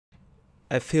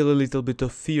I feel a little bit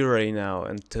of fear right now,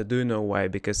 and do you know why?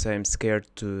 Because I'm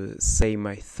scared to say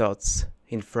my thoughts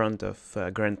in front of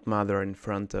grandmother, in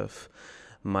front of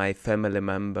my family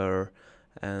member,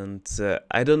 and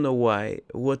I don't know why.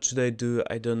 What should I do?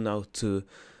 I don't know.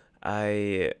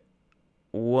 I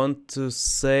want to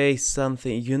say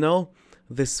something.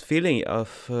 This feeling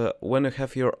of when you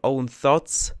have your own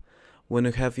thoughts, when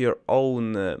you have your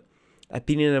own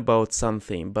opinion about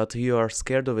something, but you are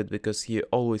scared of it because you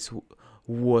always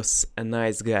was a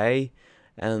nice guy,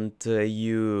 and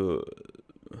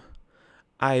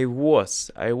I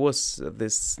was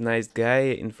this nice guy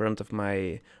in front of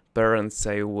my parents.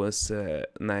 I was a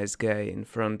nice guy in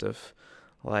front of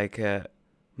like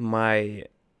my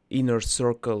inner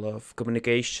circle of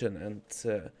communication, and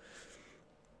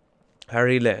I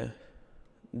really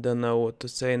don't know what to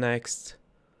say next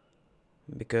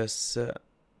because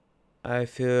I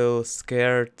feel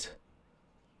scared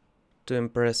to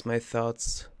impress my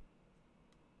thoughts.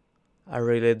 I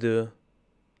really do.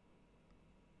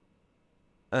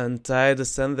 And I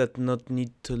understand that not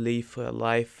need to live a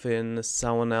life in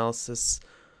someone else's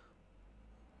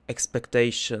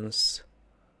expectations,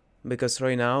 because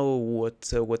right now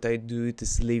what I do it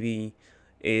is living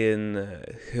in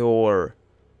her,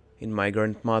 in my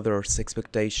grandmother's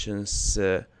expectations,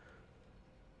 a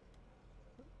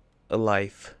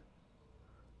life,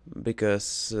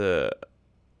 because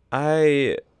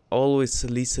I always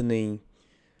listening.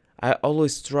 I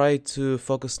always try to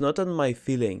focus not on my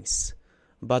feelings,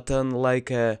 but on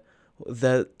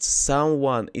that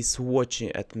someone is watching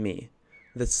at me,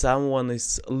 that someone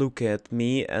is looking at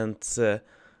me, and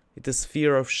it is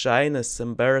fear of shyness,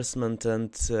 embarrassment,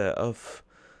 and of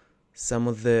some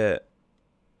of the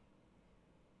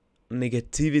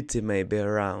negativity maybe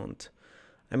around.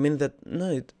 I mean that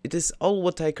no, it is all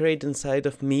what I create inside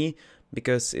of me,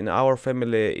 because in our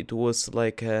family it was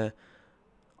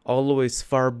always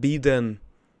forbidden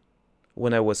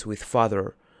when I was with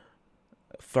father,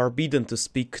 forbidden to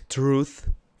speak truth,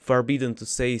 forbidden to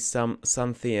say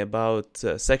something about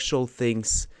sexual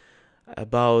things,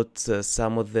 about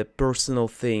some of the personal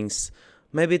things.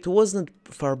 Maybe it wasn't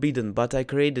forbidden, but I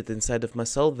created inside of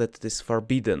myself that it is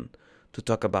forbidden to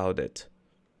talk about it.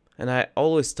 And I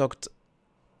always talked,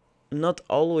 not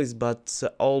always, but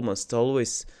almost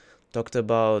always talked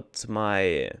about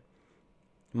my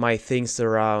things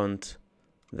around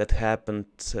that happened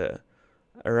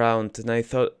around, and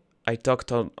I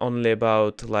talked only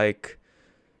about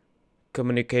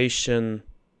communication,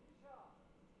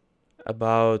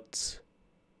 about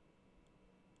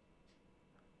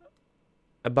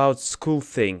school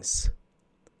things,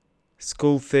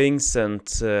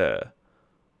 and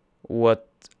what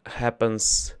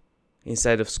happens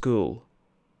inside of school,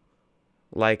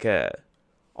 like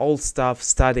all stuff,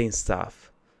 studying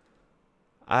stuff.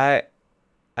 I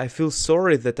feel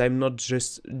sorry that I'm not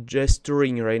just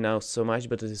gesturing right now so much,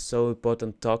 but it is so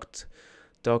important talk.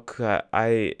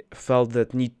 I felt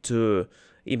that need to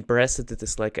impress it. It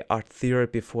is like art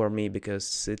therapy for me,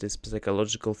 because it is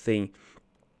psychological thing.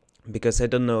 Because I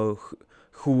don't know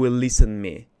who will listen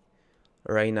me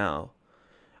right now.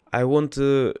 I want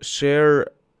to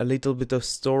share a little bit of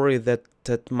story that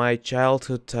at my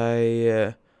childhood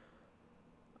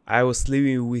I was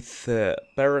living with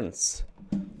parents.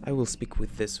 I will speak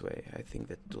with this way. I think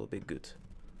that will be good.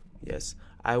 Yes,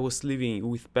 I was living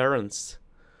with parents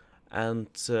and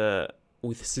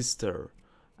with sister,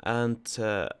 and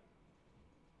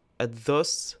at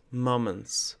those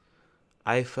moments,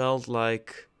 I felt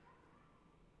like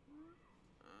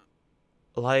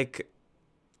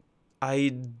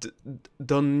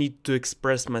don't need to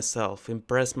impress myself, and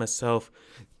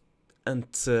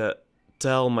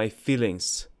tell my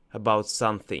feelings about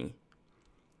something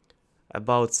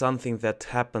that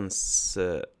happens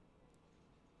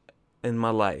in my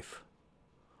life.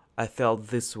 I felt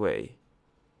this way.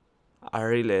 I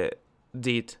really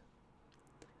did.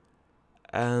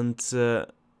 And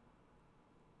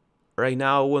right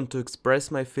now I want to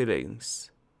express my feelings.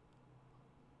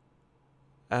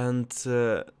 And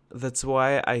that's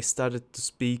why I started to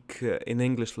speak in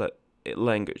English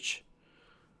language.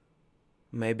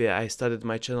 Maybe I started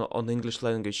my channel on English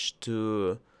language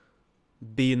to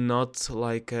be not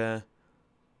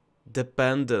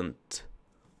dependent,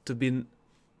 to be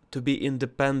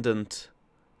independent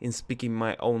in speaking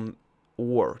my own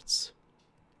words.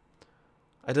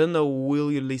 I don't know,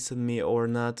 will you listen me or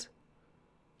not?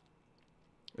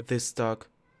 This talk.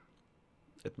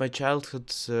 At my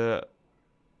childhood,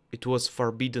 it was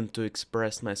forbidden to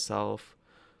express myself.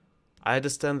 I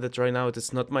understand that right now it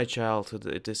is not my childhood.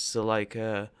 It is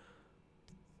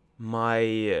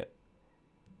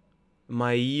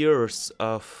my years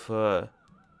of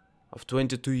of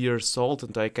 22 years old,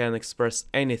 and I can express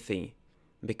anything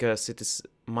because it is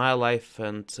my life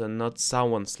and not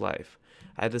someone's life.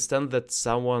 I understand that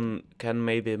someone can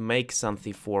maybe make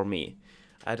something for me.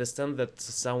 I understand that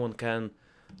someone can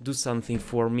do something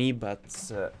for me,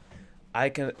 but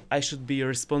I should be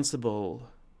responsible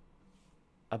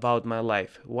about my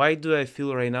life. Why do I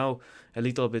feel right now a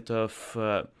little bit of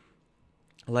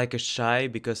like a shy?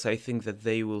 Because I think that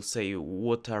they will say,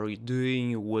 "What are you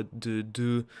doing? What do you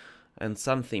do?" and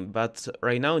something. But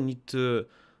right now, I need to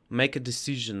make a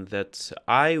decision that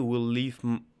I will live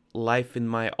life in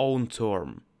my own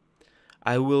term.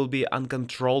 I will be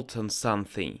uncontrolled on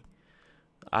something.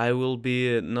 I will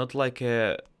be not like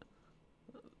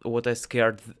what I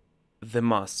scared the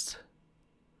most.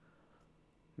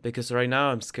 Because right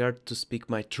now I'm scared to speak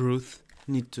my truth.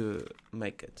 Need to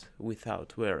make it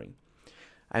without wearing.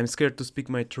 I'm scared to speak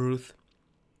my truth.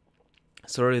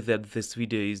 Sorry that this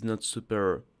video is not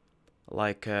super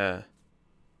like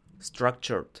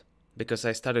structured, because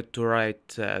I started to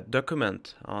write a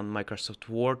document on Microsoft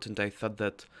Word and I thought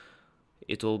that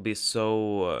it will be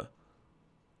so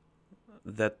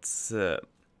that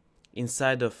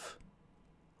inside of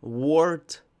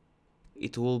Word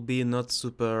it will be not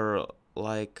super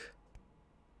like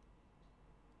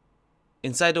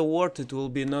inside a Word it will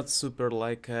be not super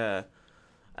like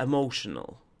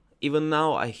emotional. Even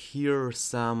now I hear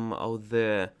some of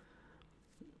the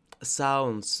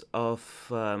sounds of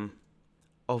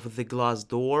the glass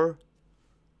door.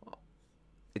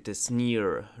 It is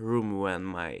near room when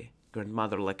my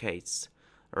grandmother locates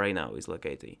right now is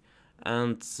locating,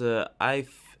 and I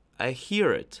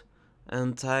hear it,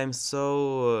 and I'm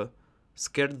so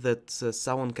scared that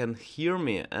someone can hear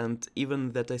me, and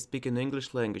even that I speak in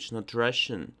English language, not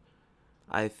Russian.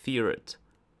 I fear it.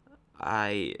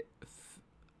 I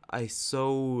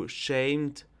so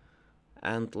shamed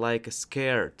and like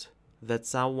scared that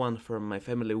someone from my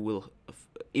family will,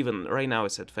 even right now I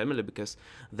said family because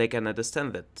they can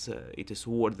understand that it is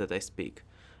word that I speak,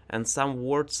 and some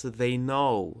words they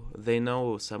know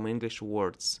some English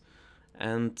words,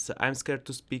 and I'm scared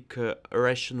to speak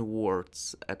Russian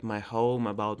words at my home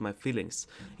about my feelings.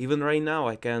 Even right now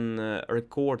I can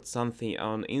record something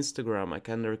on Instagram, I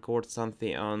can record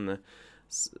something on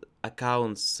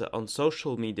accounts on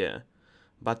social media,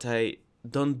 but I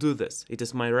don't do this. It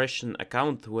is my Russian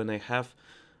account when I have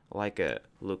like a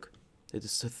look. It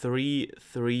is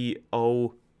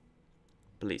 330.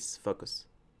 Please focus.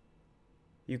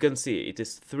 You can see it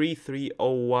is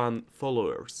 3301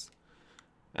 followers,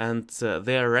 and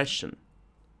they are Russian.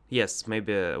 Yes,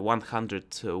 maybe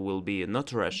 100 will be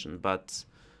not Russian, but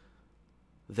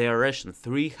they are Russian.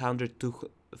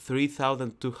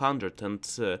 3,200, and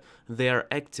they are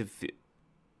active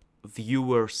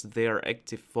viewers, they are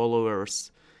active followers,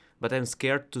 but I'm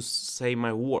scared to say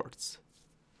my words.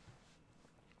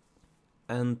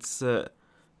 And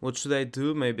what should I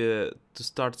do? Maybe to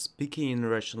start speaking in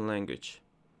Russian language.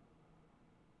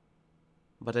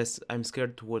 But I'm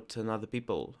scared what other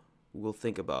people will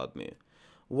think about me.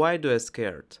 Why do I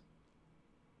scared?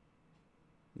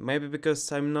 Maybe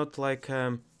because I'm not like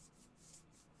I'm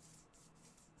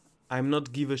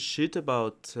not give a shit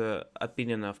about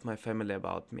opinion of my family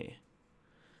about me.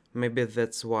 Maybe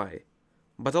that's why.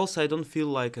 But also I don't feel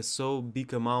like a so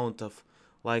big amount of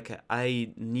like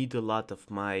I need a lot of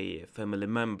my family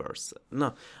members.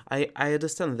 No, I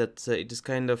understand that it is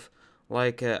kind of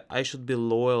like I should be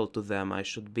loyal to them. I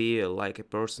should be like a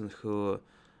person who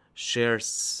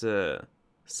shares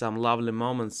some lovely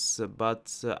moments,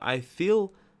 but I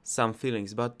feel some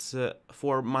feelings, but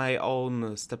for my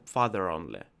own stepfather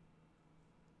only.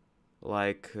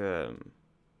 Like and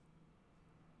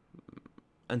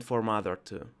for mother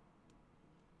too.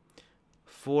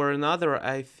 For another,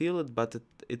 I feel it, but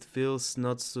it feels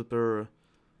not super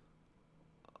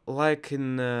like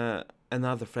in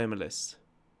another families.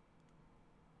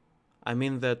 I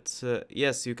mean that,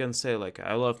 yes, you can say like,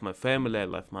 I love my family, I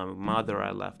love my mother,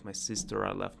 I love my sister,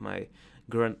 I love my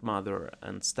grandmother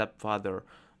and stepfather,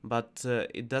 but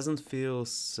it doesn't feel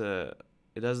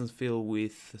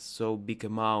with so big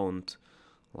amount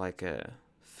like a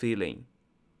feeling.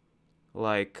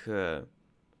 Like,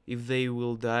 if they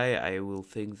will die, I will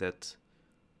think that,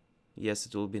 yes,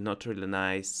 it will be not really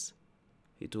nice.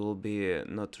 It will be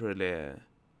not really a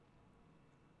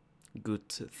good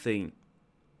thing.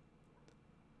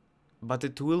 But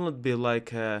it will not be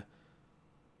like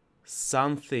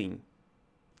something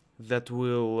that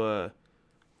will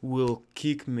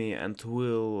kick me and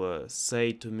will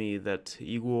say to me that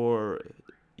Igor,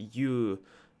 you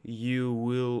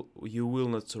will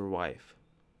not survive.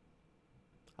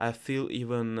 I feel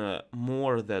even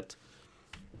more that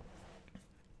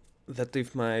that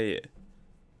if my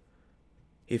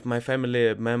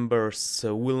family members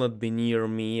will not be near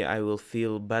me, I will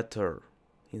feel better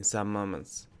in some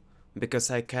moments, because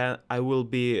I will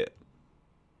be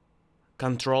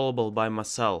controllable by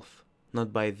myself,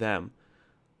 not by them.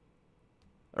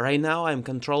 Right now I'm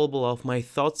controllable of my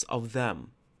thoughts of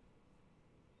them.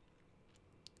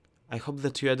 I hope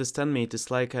that you understand me. It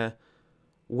is like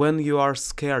when you are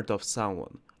scared of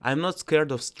someone. I'm not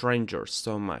scared of strangers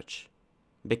so much,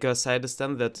 because I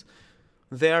understand that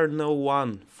they are no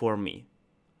one for me.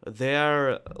 They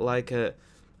are like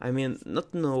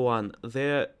not no one.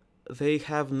 They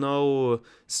have no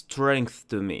strength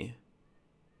to me.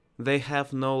 They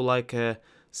have no like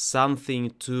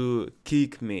something to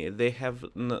kick me. They have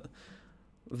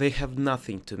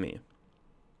nothing to me.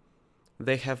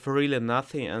 They have really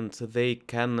nothing, and they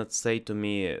cannot say to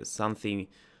me something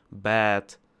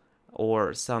bad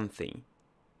or something.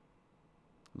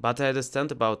 But I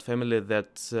understand about family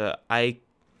that I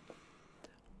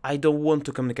don't want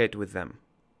to communicate with them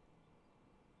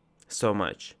so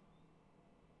much,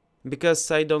 because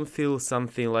I don't feel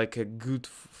something like good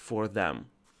for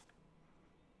them.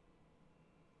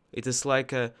 It is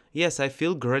like yes, I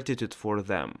feel gratitude for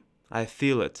them. I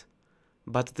feel it,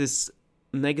 but this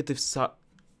negative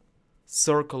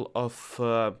circle of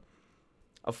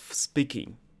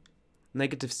speaking,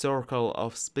 negative circle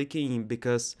of speaking,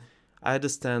 because I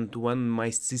understand when my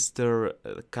sister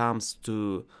comes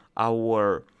to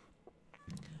our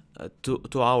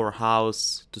to our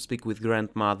house to speak with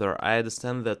grandmother, I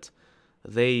understand that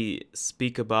they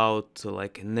speak about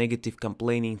like negative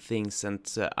complaining things, and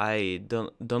I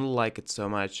don't like it so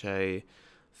much. I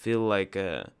feel like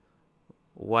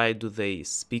why do they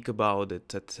speak about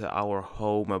it at our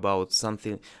home, about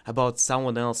something, about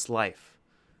someone else's life?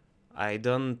 I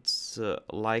don't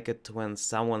like it when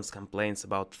someone complains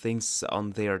about things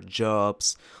on their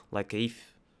jobs. Like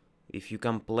if you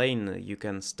complain, you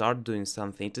can start doing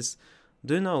something. It is,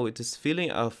 do you know, it is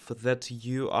feeling of that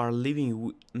you are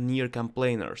living near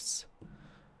complainers.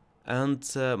 And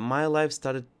my life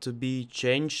started to be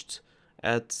changed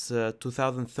at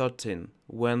 2013,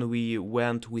 when we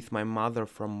went with my mother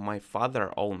from my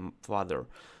own father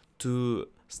to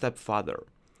stepfather.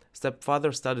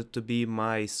 Stepfather started to be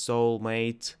my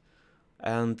soulmate,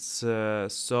 and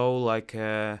so like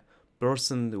a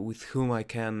person with whom I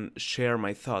can share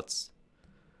my thoughts,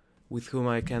 with whom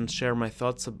I can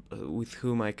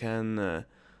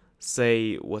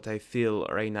say what I feel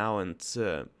right now, and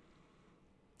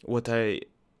what I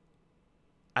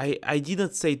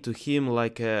didn't say to him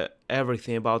like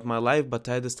everything about my life, but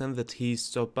I understand that he's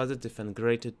so positive and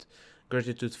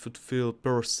gratitude filled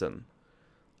person.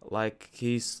 Like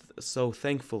he's so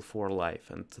thankful for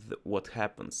life and what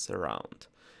happens around.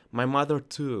 My mother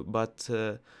too, but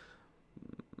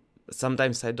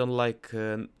sometimes I don't like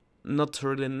not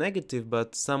really negative,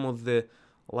 but some of the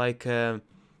like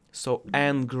so not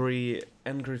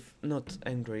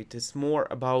angry. It is more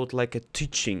about like a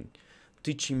teaching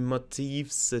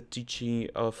motifs, teaching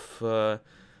of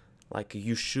like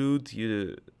you should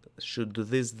do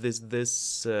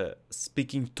this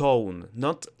speaking tone,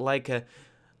 not like a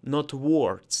not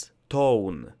words,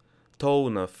 tone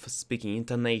of speaking,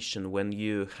 intonation, when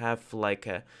you have like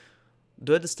a,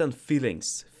 do you understand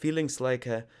feelings like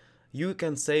a, you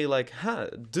can say like,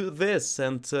 do this,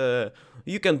 and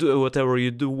you can do whatever you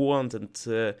do want,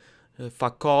 and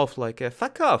fuck off, like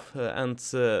fuck off, and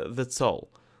that's all.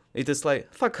 It is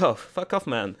like fuck off,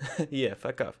 man. Yeah,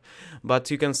 fuck off.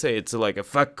 But you can say it's like a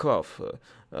fuck off,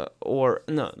 or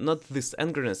no, not this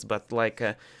angriness, but like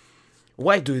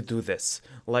why do you do this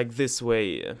like this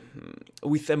way,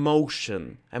 with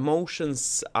emotion?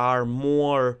 Emotions are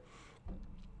more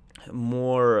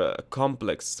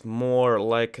complex, more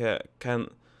like can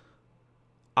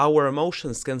our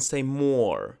emotions can say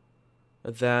more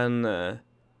than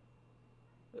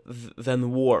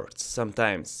than words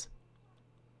sometimes,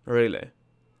 really.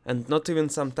 And not even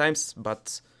sometimes,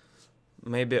 but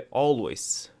maybe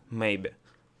always, maybe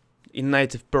in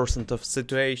 90% of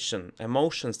situation,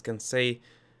 emotions can say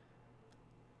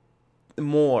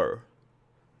more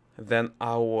than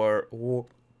our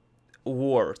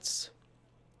words.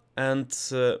 And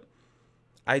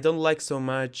I don't like so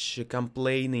much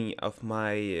complaining of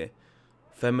my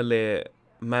family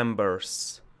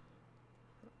members.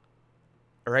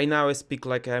 Right now I speak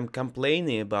like I'm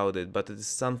complaining about it, but it is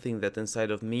something that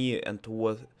inside of me, and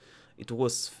it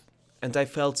was and I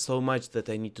felt so much that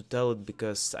I need to tell it,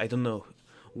 because I don't know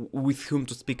with whom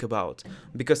to speak about.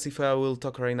 Because if I will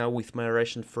talk right now with my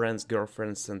Russian friends,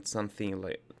 girlfriends, and something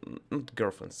like, not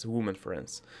girlfriends, women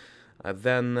friends,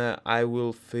 then I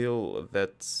will feel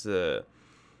that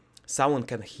someone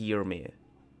can hear me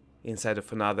inside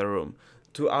of another room.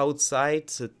 To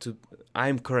outside,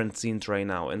 I'm quarantined right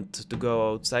now, and to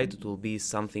go outside, it will be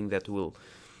something that will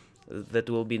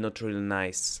be not really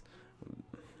nice.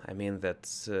 I mean that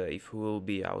if we will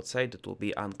be outside, it will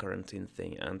be unquarantined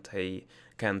thing, and I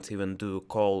can't even do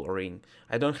call or ring.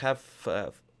 I don't have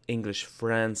English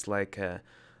friends like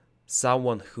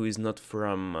someone who is not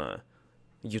from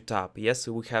YouTube. Yes,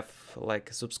 we have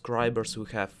like subscribers, we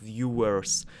have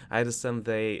viewers. I understand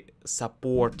they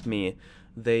support me.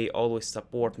 They always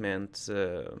support me and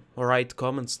write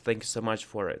comments. Thank you so much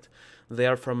for it. They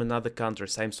are from another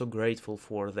countries. I'm so grateful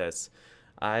for this.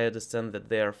 I understand that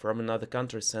they are from another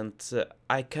countries, and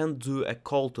I can't do a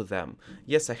call to them.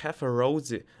 Yes, I have a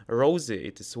Rosie. Rosie,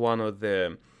 it is one of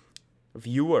the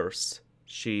viewers.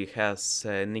 She has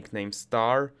a nickname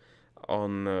Star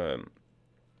on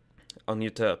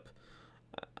YouTube,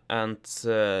 and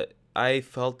I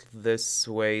felt this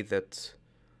way that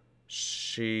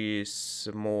she's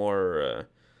more.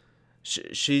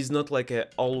 She's not like a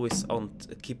always on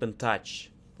keep in touch.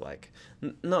 Like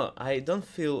no, I don't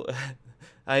feel.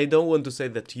 I don't want to say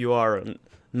that you are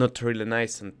not really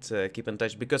nice and keep in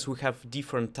touch, because we have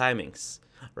different timings.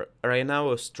 Right now,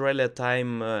 Australia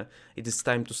time, it is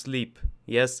time to sleep.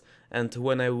 Yes, and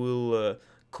when I will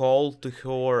call to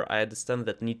her, I understand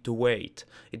that need to wait.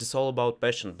 It is all about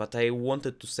passion. But I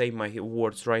wanted to say my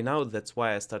words right now. That's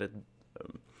why I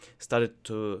started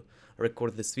to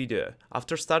record this video.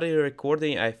 After starting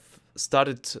recording, I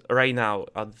started right now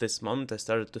at this moment. I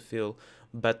started to feel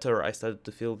better. I started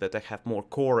to feel that I have more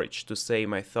courage to say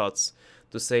my thoughts,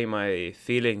 to say my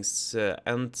feelings,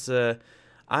 and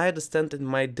I understand in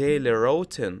my daily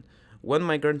routine when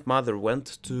my grandmother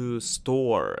went to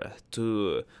store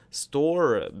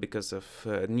because of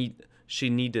she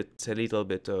needed a little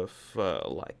bit of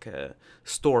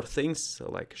store things,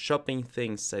 like shopping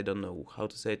things. I don't know how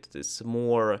to say it. It's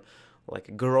more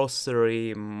like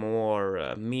grocery,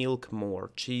 more milk,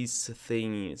 more cheese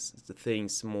things,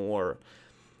 more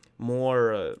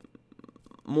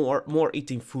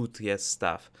eating food, yes,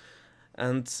 stuff.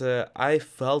 And I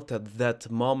felt at that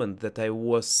moment that I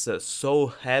was so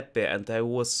happy, and I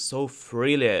was so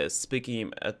freely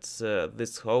speaking at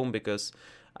this home, because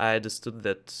I understood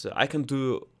that I can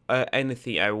do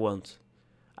anything I want.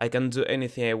 I can do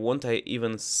anything I want. I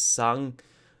even sang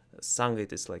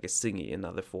it is like a singing,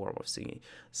 another form of singing.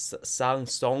 Sang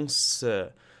songs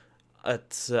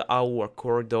at our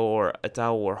corridor, at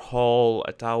our hall,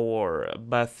 at our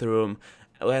bathroom.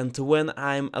 And when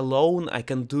I'm alone, I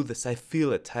can do this. I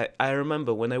feel it. I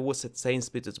remember when I was at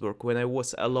St. Petersburg, when I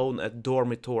was alone at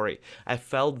dormitory, I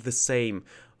felt the same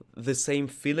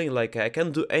feeling, like I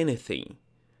can do anything.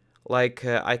 Like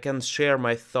I can share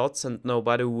my thoughts and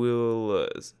nobody will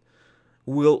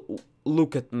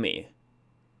look at me.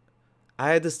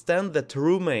 I understand that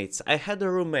roommates. I had a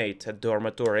roommate at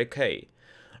dormitory, okay.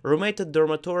 Roommate at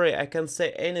dormitory, I can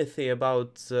say anything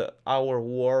about our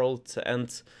world,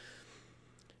 and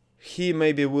he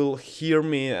maybe will hear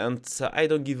me, and I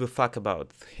don't give a fuck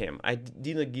about him. I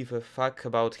didn't give a fuck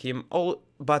about him,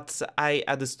 but I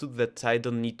understood that I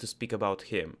don't need to speak about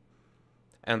him.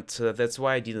 And that's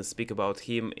why I didn't speak about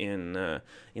him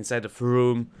inside of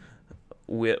room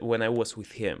when I was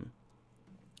with him.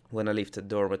 When I lived at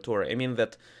dormitory. I mean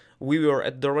that we were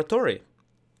at dormitory.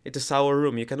 It is our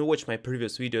room. You can watch my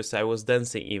previous videos. I was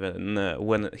dancing even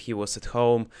when he was at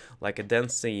home, like a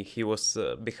dancing. He was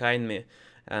behind me,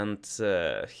 and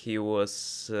he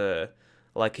was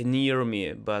like near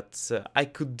me, but I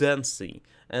could dance,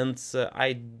 and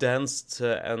I danced,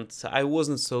 and I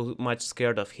wasn't so much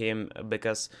scared of him,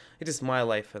 because it is my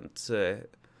life, and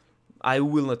I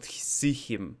will not see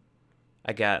him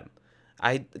again.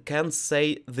 I can't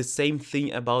say the same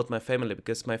thing about my family,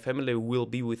 because my family will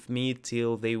be with me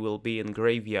till they will be in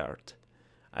graveyard.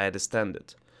 I understand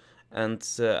it. And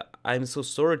I'm so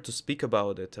sorry to speak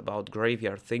about it, about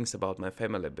graveyard things about my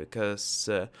family, because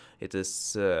it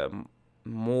is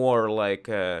more like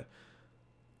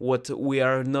what we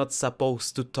are not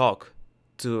supposed to talk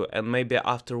to. And maybe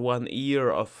after 1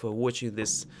 year of watching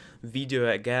this video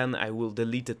again, I will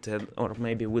delete it, or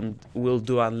maybe we'll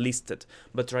do unlisted.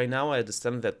 But right now I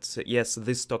understand that yes,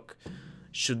 this talk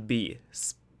should be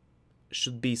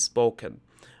spoken.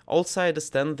 Also, I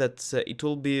understand that it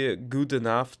will be good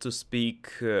enough to speak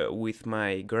with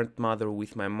my grandmother,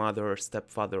 with my mother,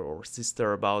 stepfather, or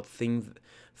sister about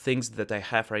things that I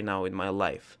have right now in my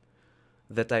life.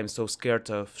 That I'm so scared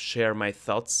to share my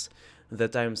thoughts,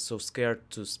 that I'm so scared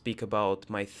to speak about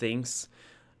my things.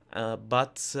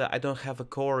 But I don't have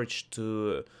courage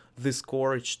to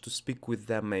speak with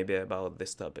them maybe about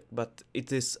this topic. But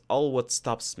it is all what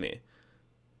stops me.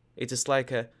 It is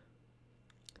like a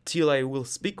till I will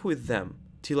speak with them.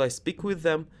 Till I speak with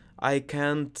them, I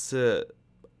can't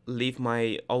live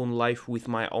my own life with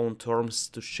my own terms,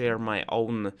 to share my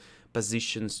own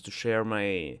positions, to share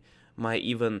my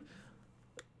even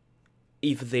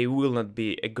if they will not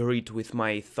be agreed with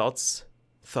my thoughts.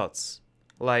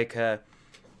 Like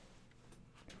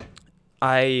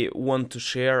I want to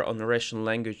share on Russian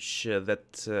language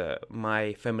that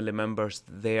my family members,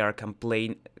 they are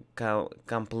complainers,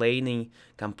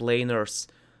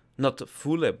 not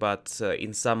fully, but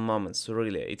in some moments,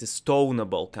 really. It is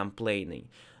stonable complaining.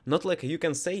 Not like you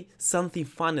can say something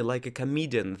funny like a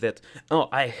comedian that, oh,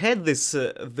 I had this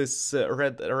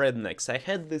rednecks, I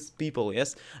had these people,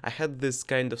 yes, I had this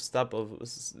kind of stuff of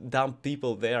dumb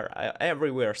people there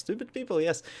everywhere, stupid people,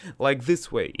 yes, like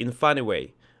this way, in funny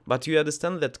way. But you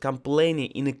understand that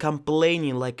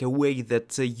complaining like a way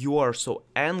that you are so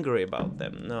angry about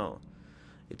them, no.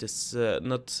 It is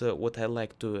not what I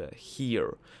like to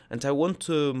hear. And I want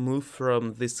to move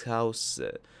from this house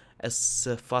as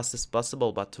fast as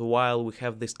possible, but while we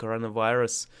have this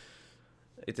coronavirus,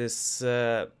 it is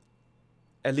a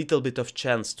little bit of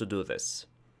chance to do this.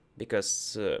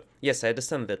 Because, yes, I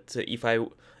understand that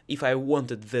if I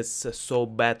wanted this so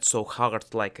bad, so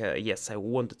hard, like, yes, I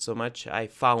wanted so much,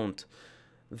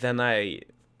 then I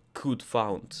could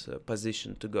found a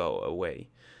position to go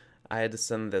away. I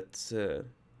understand that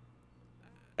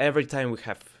every time we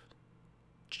have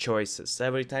choices,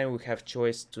 every time we have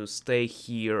choice to stay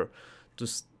here,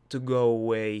 to go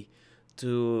away,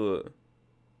 to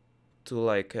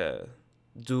like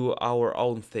do our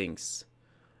own things.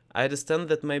 I understand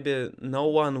that maybe no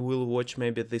one will watch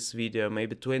maybe this video,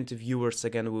 maybe 20 viewers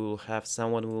again we will have,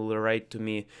 someone will write to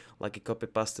me like a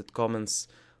copy-pasted comments,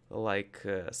 like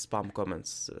spam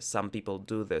comments, some people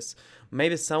do this.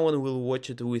 Maybe someone will watch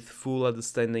it with full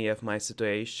understanding of my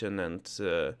situation,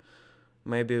 and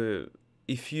maybe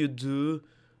if you do,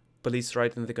 please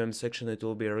write in the comment section, it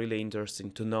will be really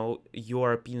interesting to know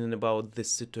your opinion about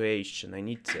this situation. I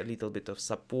need a little bit of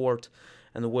support,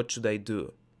 and what should I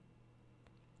do?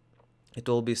 It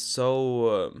will be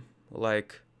so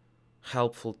like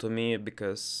helpful to me,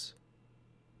 because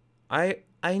I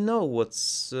know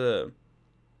what's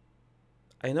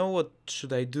I know what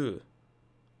should I do,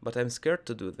 but I'm scared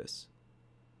to do this.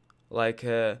 Like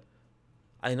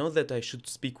I know that I should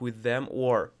speak with them,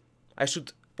 or I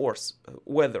should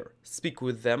whether speak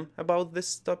with them about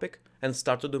this topic and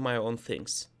start to do my own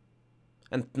things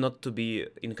and not to be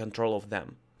in control of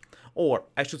them, or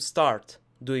I should start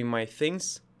doing my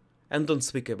things and don't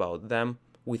speak about them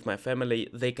with my family.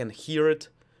 They can hear it,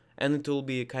 and it will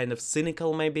be kind of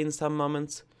cynical maybe in some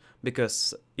moments,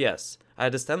 because yes, I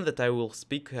understand that I will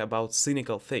speak about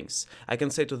cynical things. I can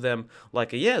say to them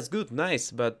like, yes, good,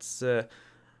 nice, but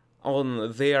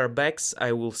on their backs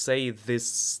I will say this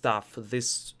stuff,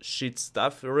 this shit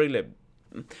stuff. Really,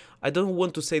 I don't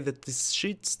want to say that this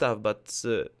shit stuff, but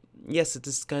yes, it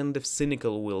is kind of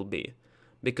cynical will be,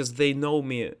 because they know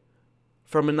me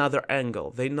from another angle.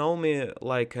 They know me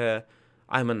like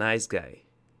I'm a nice guy.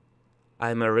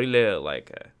 I'm a really like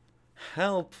a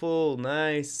helpful,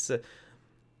 nice,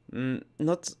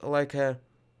 not like a.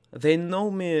 They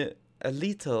know me a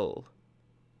little,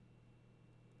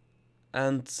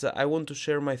 and I want to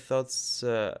share my thoughts.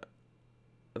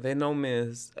 They know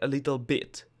me a little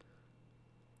bit.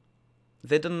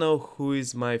 They don't know who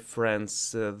is my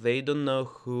friends. They don't know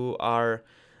who are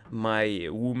my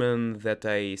woman that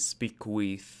I speak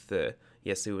with.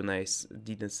 Yes, even I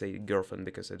didn't say girlfriend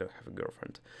because I don't have a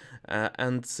girlfriend.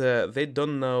 And they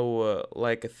don't know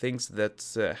like things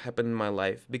that happen in my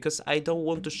life, because I don't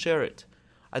want to share it.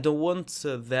 I don't want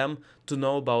them to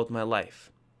know about my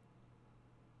life.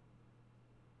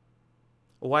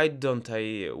 Why don't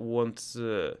I want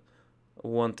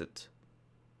it?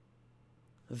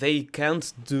 They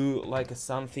can't do like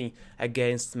something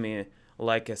against me,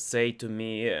 like say to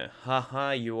me,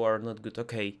 haha, you are not good.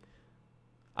 Okay,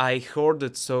 I heard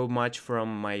it so much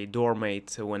from my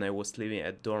dormmate when I was living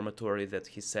at dormitory, that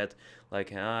he said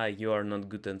like, you are not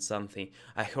good at something.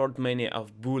 I heard many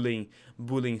of bullying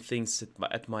things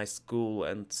at my school,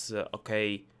 and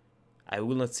okay, I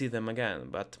will not see them again,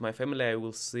 but my family I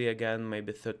will see again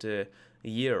maybe 30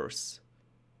 years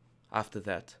after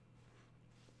that.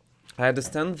 I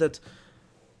understand that,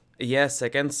 yes, I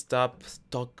can stop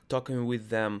talking with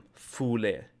them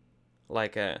fully,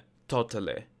 like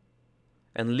totally,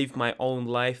 and live my own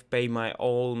life, pay my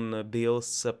own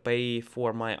bills, pay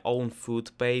for my own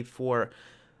food, pay for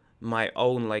my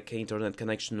own like internet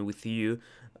connection with you,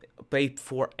 pay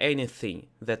for anything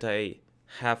that I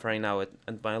have right now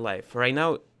at my life. Right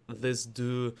now, this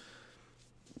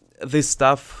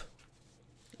stuff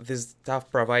this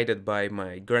stuff provided by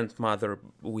my grandmother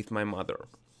with my mother.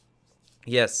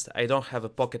 Yes, I don't have a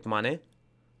pocket money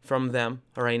from them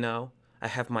right now. I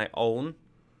have my own,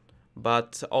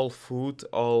 but all food,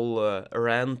 all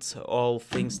rent, all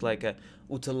things like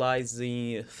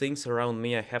utilizing things around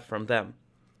me, I have from them.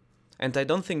 And I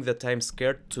don't think that I'm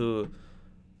scared to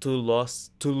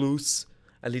lose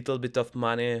a little bit of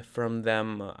money from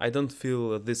them. I don't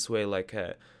feel this way, like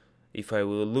if I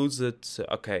will lose it,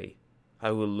 okay, I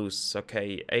will lose.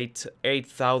 Okay,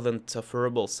 8,000 of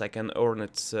rubles, I can earn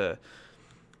it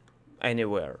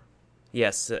anywhere.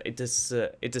 Yes, it is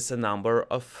a number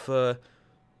of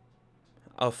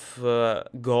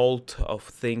gold, of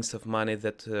things, of money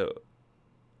that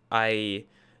I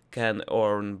can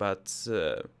earn, but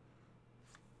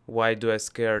why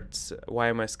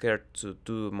am I scared to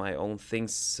do my own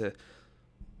things?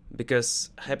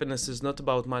 Because happiness is not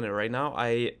about money right now.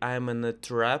 I'm in a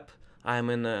trap.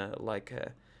 I'm in a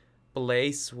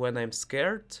place when I'm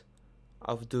scared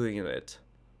of doing it,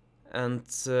 and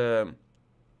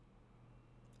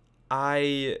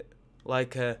I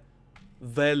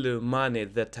value money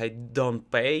that I don't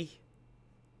pay,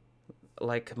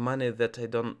 like money that I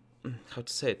don't, how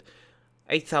to say it,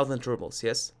 8,000 rubles,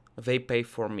 yes? They pay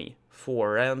for me,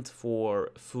 for rent,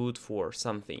 for food, for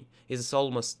something. It's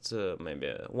almost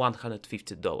maybe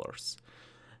 $150.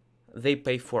 They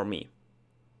pay for me.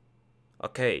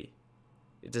 Okay,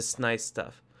 it is nice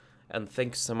stuff, and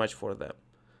thanks so much for them.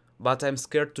 But I'm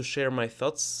scared to share my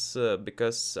thoughts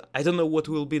because I don't know what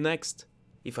will be next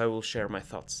if I will share my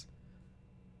thoughts.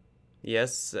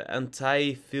 Yes, and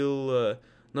I feel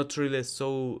not really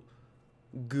so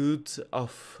good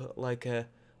of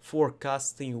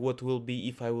forecasting what will be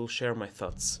if I will share my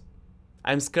thoughts.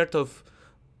 I'm scared of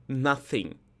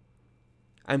nothing.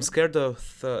 I'm scared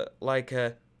of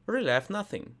really I have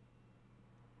nothing.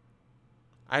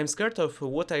 I'm scared of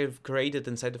what I've created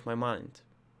inside of my mind.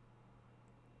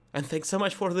 And thanks so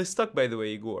much for this talk, by the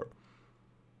way, Igor.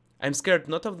 I'm scared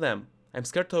not of them. I'm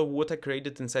scared of what I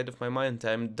created inside of my mind.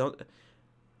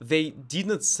 They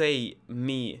didn't say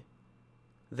me.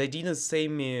 They didn't say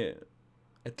me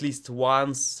at least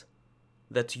once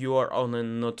that you are on a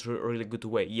not really good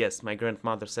way. Yes, my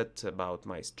grandmother said about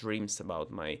my streams,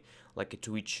 about my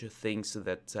Twitch things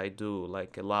that I do,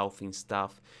 laughing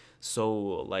stuff.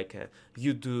 So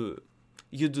you do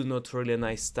not really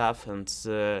nice stuff, and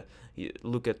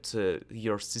look at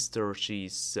your sister.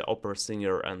 She's an opera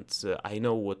singer, and I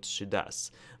know what she does.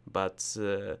 But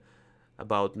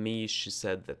about me, she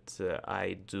said that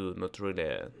I do not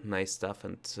really nice stuff,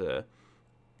 and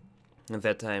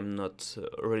that I'm not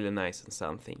really nice in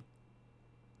something.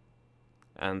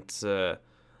 And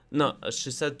no, she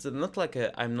said not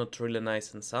I'm not really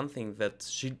nice in something, that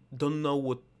she don't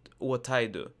know what I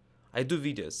do. I do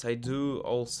videos, I do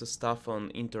also stuff on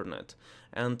internet,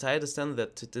 and I understand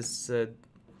that it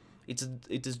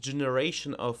is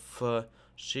generation of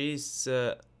she's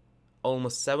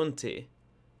almost 70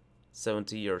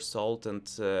 years old, and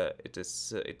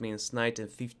it means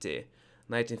 1950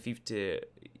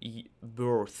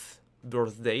 birth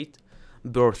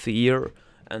year,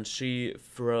 and she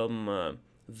from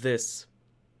this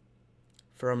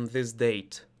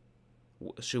date,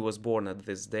 she was born at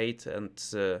this date,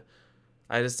 and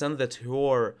I understand that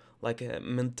your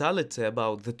mentality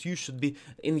about that you should be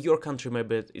in your country,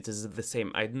 maybe it is the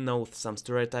same. I know some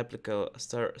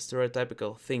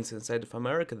stereotypical things inside of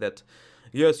America, that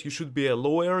yes, you should be a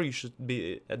lawyer, you should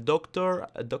be a doctor,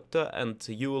 and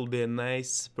you will be a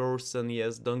nice person.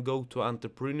 Yes, don't go to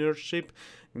entrepreneurship,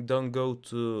 don't go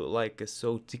to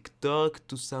TikTok,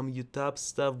 to some YouTube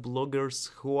stuff, bloggers,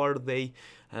 who are they,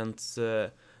 and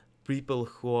people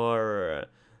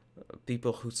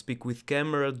who speak with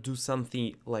camera, do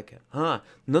something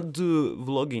not do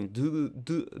vlogging, do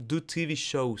TV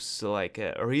shows,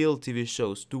 real TV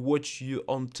shows, to watch you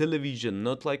on television,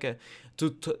 not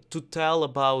to tell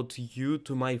about you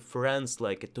to my friends,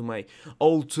 to my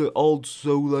old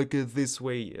so this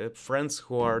way friends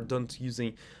who are don't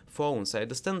using phones. I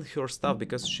understand her stuff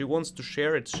because she wants to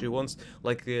share it. She wants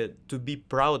to be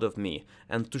proud of me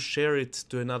and to share it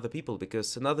to another people,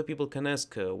 because another people can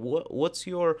ask what's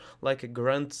your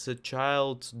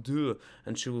grandchild do,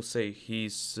 and she will say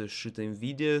he's shooting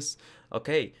videos.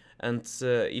 Okay, and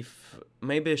if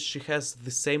maybe she has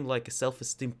the same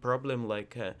self-esteem problem,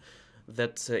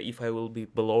 that if I will be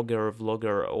blogger,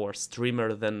 vlogger, or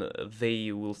streamer, then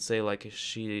they will say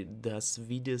she does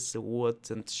videos or what,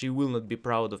 and she will not be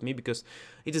proud of me because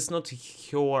it is not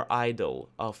her idol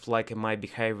of my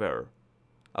behavior,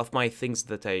 of my things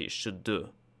that I should do.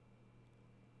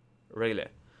 Really,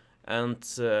 and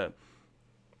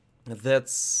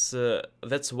that's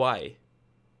why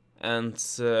and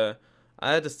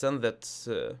I understand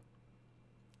that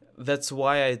that's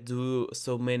why I do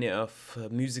so many of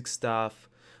music stuff.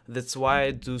 That's why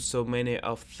I do so many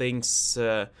of things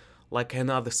like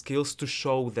another skills to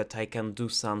show that I can do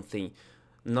something,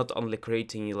 not only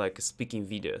creating like speaking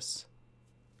videos.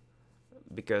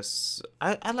 Because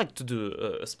I like to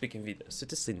do speaking videos.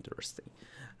 It is interesting.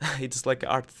 It's like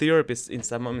art therapist in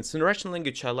some moments. In Russian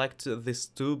language, I liked this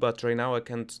too, but right now I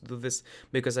can't do this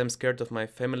because I'm scared of my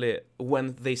family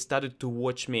when they started to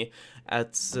watch me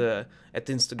at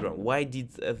Instagram. Why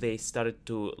did they started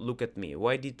to look at me?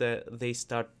 Why did they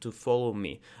start to follow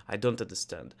me? I don't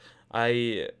understand.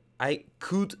 I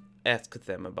could ask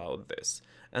them about this,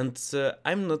 and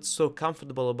I'm not so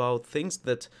comfortable about things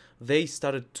that they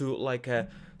started to like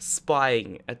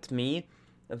spying at me.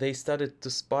 They started to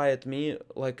spy at me.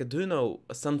 Like, do you know,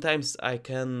 sometimes I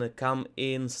can come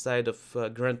inside of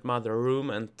grandmother room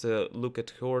and look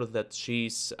at her that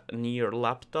she's near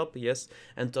laptop, yes,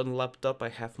 and on laptop I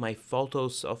have my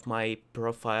photos of my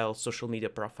profile, social media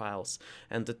profiles,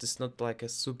 and it is not like a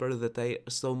super that I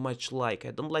so much like.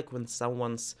 I don't like when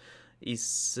someone's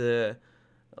is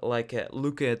like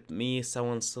look at me,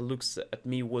 someone looks at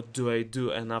me, what do I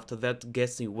do, and after that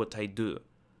guessing what I do.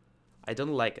 I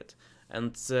don't like it,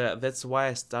 and that's why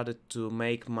I started to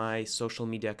make my social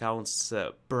media accounts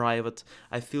private.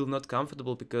 I feel not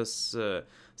comfortable because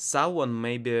someone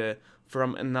maybe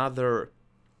from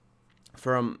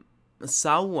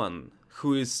someone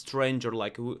who is stranger,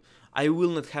 like I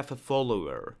will not have a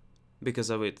follower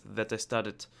because of it, that I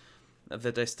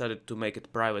started to make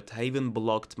it private. I even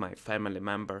blocked my family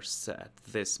members at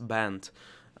this band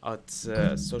at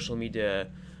social media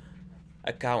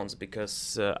accounts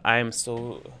because I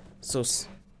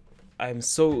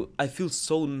feel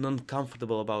so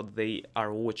non-comfortable about they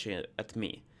are watching at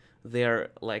me. They're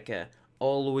like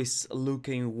always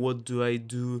looking what do I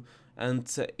do, and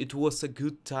it was a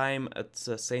good time at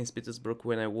St. Petersburg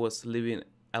when I was living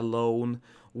alone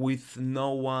with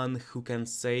no one who can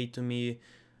say to me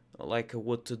like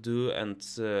what to do and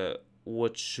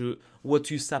what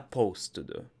you supposed to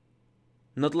do.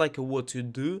 Not like what you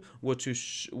do, what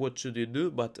should you do,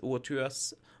 but what you are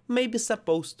maybe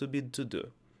supposed to be to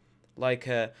do. Like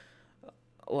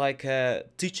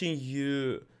teaching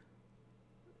you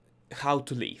how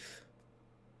to live.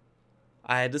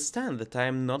 I understand that I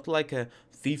am not like a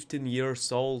 15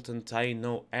 years old and I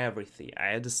know everything.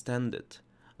 I understand it.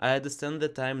 I understand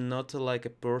that I'm not like a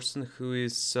person who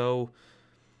is so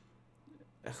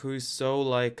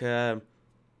like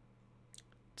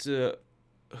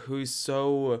who is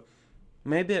so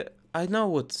maybe I know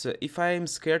what if I am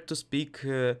scared to speak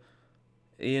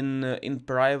in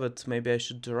private, maybe I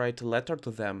should write a letter to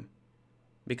them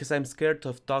because I'm scared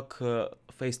of talk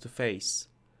face to face.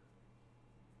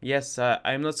 Yes,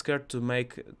 I'm not scared to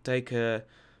take a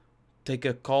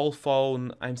call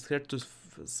phone. I'm scared to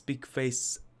speak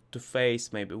face to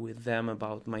face maybe with them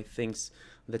about my things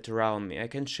that around me. I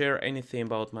can share anything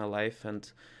about my life,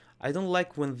 and I don't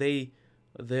like when they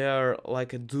are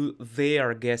like they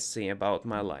are guessing about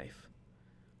my life.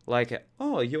 Like,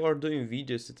 oh, you are doing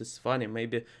videos, it is funny.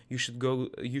 Maybe you should go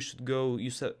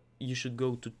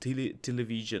to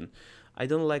television. I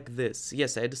don't like this.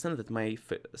 Yes, I understand that my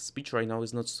speech right now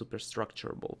is not super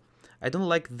structurable. I don't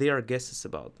like their guesses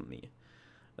about me.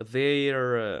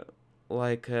 They're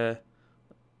like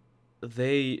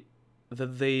they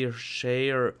that they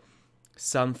share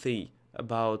something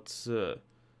about I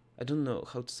don't know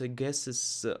how to say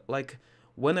guesses. Like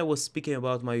when I was speaking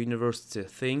about my university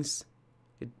things,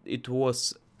 it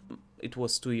was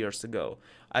 2 years ago.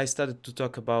 I started to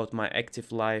talk about my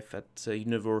active life at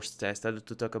university. I started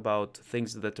to talk about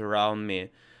things that are around me,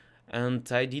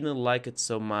 and I didn't like it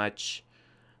so much.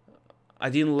 I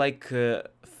didn't like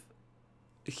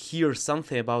hear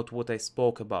something about what I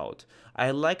spoke about.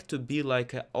 I like to be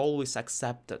like always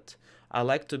accepted. I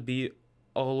like to be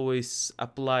always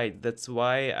applied. That's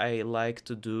why I like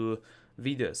to do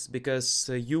videos, because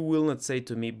you will not say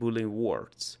to me bullying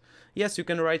words. Yes, you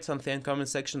can write something in comment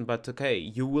section, but okay,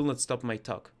 you will not stop my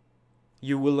talk.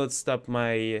 You will not stop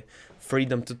my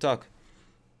freedom to talk.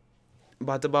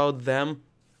 But about them,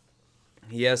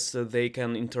 yes, they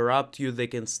can interrupt you, they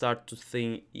can start to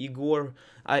think, Igor,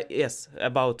 yes,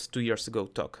 about 2 years ago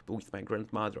talk with my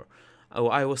grandmother. Oh,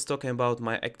 I was talking about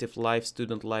my active life,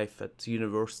 student life at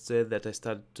university, that I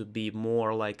started to be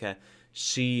more like a,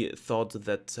 she thought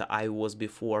that I was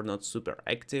before not super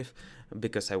active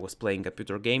because I was playing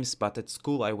computer games, but at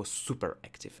school I was super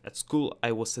active. At school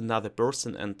I was another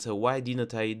person, and why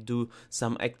didn't I do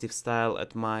some active style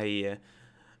at my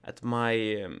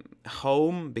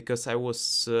home, because I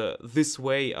was this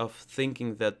way of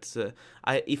thinking that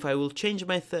if I will change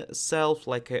myself,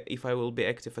 like if I will be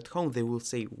active at home, they will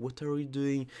say, "What are you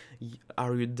doing?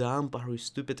 Are you dumb? Are you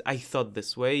stupid?" I thought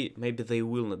this way. Maybe they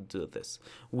will not do this,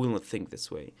 will not think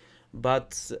this way.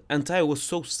 But and I was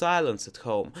so silent at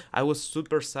home. I was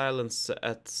super silent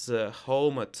at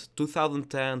home at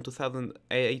 2010,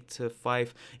 2008,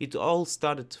 5. It all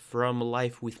started from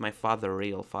life with my father,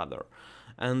 real father.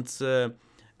 And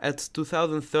at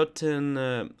 2013,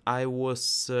 I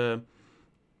was at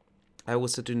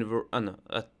no,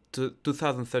 at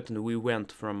 2013 we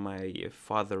went from my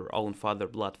own father,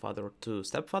 blood father, to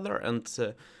stepfather,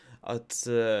 and at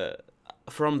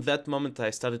from that moment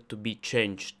I started to be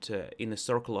changed in a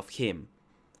circle of him,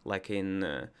 like in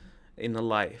a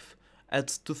life.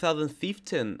 At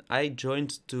 2015 I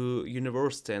joined to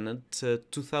university, and at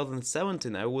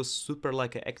 2017 I was super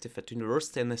like active at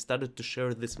university, and I started to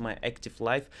share this my active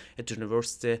life at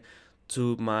university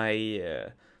to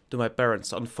my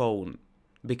parents on phone,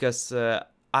 because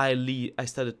I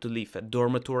started to live at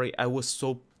dormitory. I was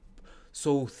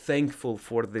so thankful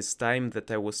for this time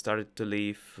that I was started to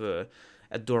live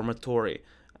at dormitory.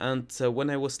 And when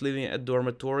I was living at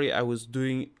dormitory, I was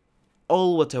doing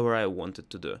all whatever I wanted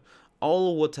to do.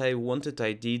 All what I wanted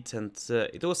I did, and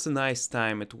it was a nice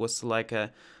time. It was like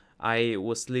I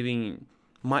was living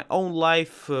my own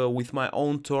life with my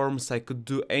own terms. I could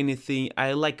do anything.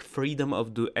 I like freedom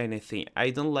of do anything.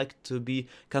 I don't like to be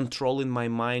controlling my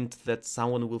mind that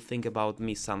someone will think about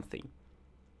me something.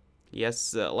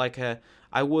 Yes,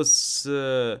 I was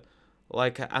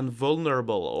like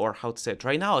invulnerable, or how to say it.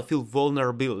 Right now I feel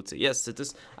vulnerability. Yes, it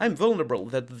is. I'm vulnerable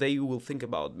that they will think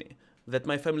about me. That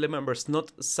my family members,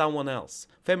 not someone else.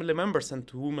 Family members and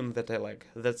women that I like.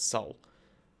 That's all.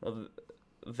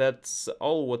 That's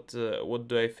all. What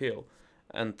do I feel?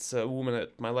 And woman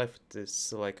at my life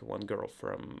is like one girl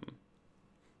from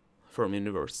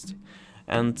university,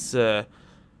 and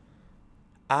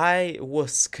I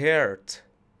was scared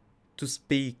to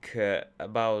speak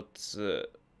about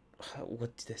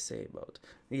what did I say about?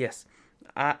 Yes,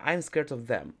 I'm scared of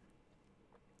them.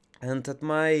 And at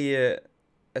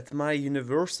my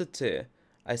university,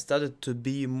 I started to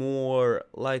be more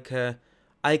like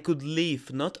I could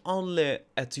live not only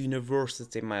at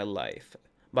university my life,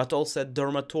 but also at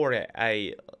dormitory.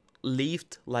 I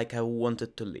lived like I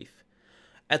wanted to live.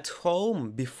 At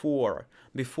home before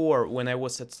when I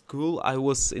was at school, I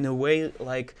was in a way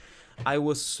like I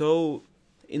was so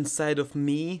inside of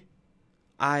me.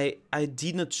 I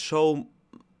did not show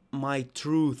my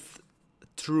true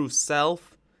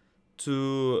self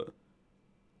to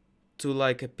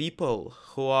like people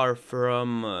who are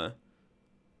from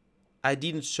I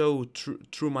didn't show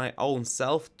true my own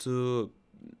self to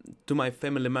my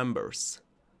family members.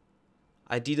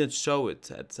 I didn't show it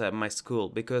at my school,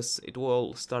 because it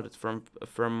all started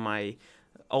from my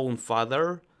own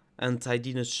father, and I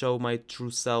didn't show my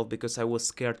true self because I was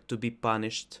scared to be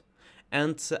punished.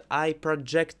 And I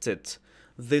projected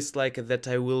this like that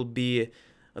I will be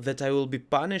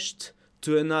punished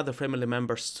to another family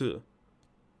members too,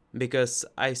 because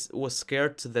I was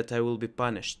scared that I will be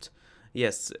punished.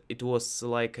 Yes, it was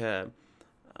like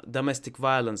domestic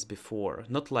violence before,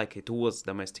 not like it was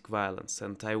domestic violence,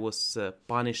 and I was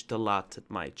punished a lot at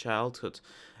my childhood,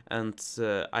 and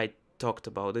I talked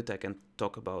about it. I can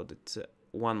talk about it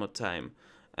one more time.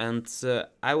 And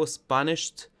I was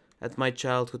punished at my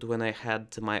childhood when I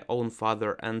had my own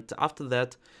father, and after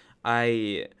that,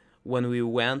 when we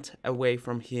went away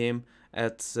from him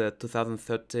at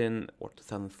 2013 or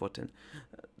 2014,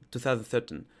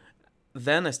 2013,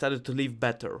 then I started to live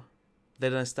better.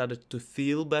 Then I started to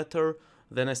feel better.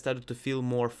 Then I started to feel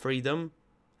more freedom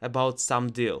about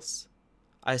some deals.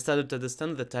 I started to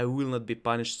understand that I will not be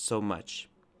punished so much.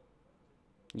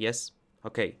 Yes?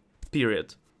 Okay.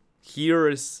 Period. Here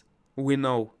is, we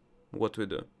know what we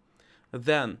do.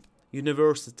 Then,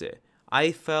 university.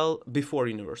 I fell before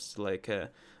university, like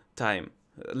time.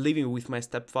 Living with my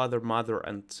stepfather, mother,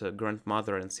 and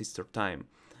grandmother and sister time.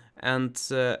 And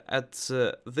at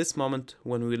this moment,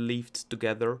 when we lived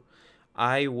together,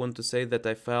 I want to say that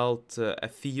I felt a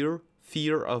fear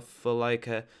of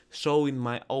showing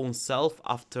my own self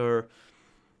after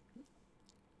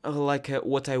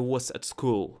what I was at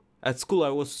school. At school, I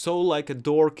was so like a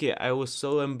dorky. I was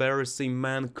so embarrassing,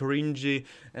 man, cringy,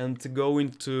 and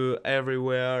going to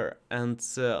everywhere and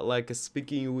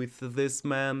speaking with this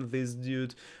man, this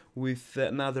dude, with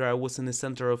another. I was in the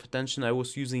center of attention. I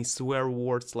was using swear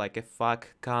words like a fuck,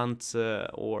 cunt,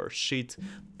 or shit,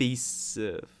 piece,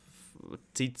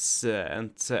 tits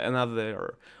and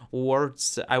another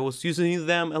words. I was using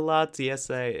them a lot. Yes,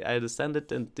 I understand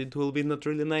it, and it will be not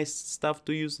really nice stuff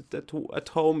to use it at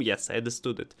home. Yes, I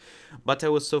understood it, but I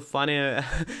was so funny,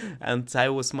 and I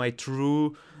was my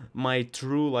true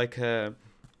like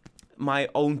my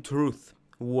own truth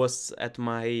was at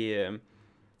my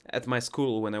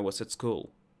school when I was at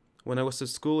school. When I was at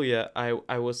school, yeah,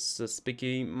 I was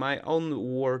speaking my own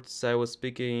words. I was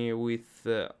speaking with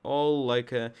all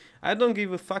like I don't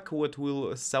give a fuck what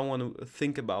will someone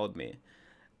think about me.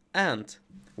 And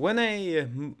when I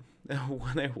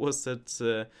when I was at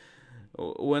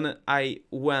when I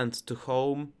went to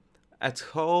home, at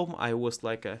home I was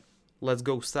like let's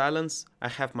go silence. I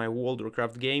have my World of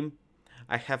Warcraft game.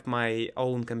 I have my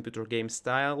own computer game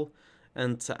style,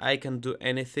 and I can do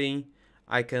anything.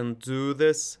 I can do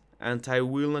this, and I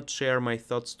will not share my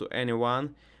thoughts to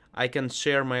anyone. I can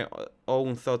share my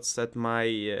own thoughts at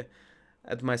my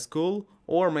school,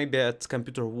 or maybe at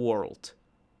Computer World,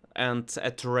 and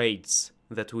at raids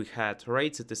that we had.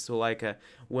 Raids, it is like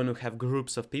when we have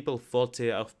groups of people,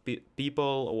 40 of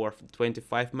people or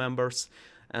 25 members,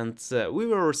 and we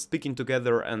were speaking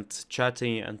together and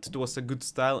chatting, and it was a good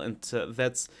style, and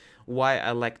that's why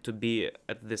I like to be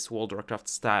at this World of Warcraft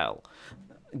style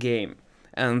game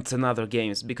and another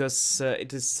games, because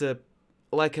it is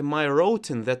like my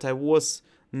routine that I was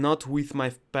not with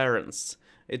my parents.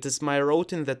 It is my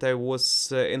routine that I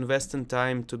was investing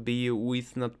time to be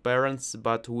with not parents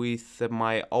but with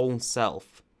my own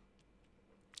self,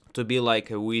 to be like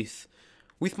with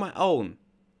my own.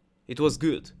 It was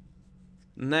good.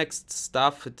 Next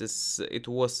stuff, it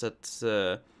was at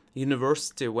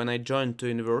university. When I joined to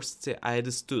university, I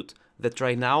understood that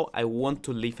right now I want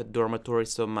to live at dormitory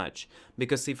so much,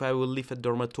 because if I will live at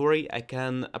dormitory, I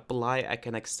can apply, I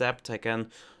can accept, I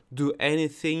can do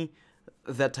anything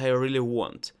that I really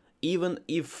want. Even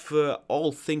if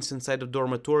all things inside of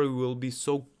dormitory will be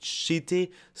so shitty,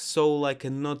 so like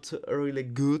not really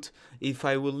good, if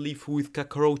I will live with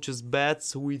cockroaches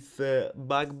beds, with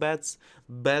bug beds,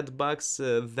 bed bugs,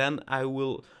 then I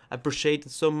will appreciate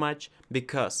it so much,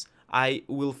 because I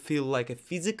will feel like a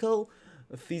physical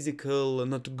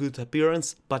not good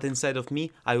appearance, but inside of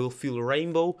me I will feel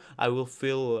rainbow, I will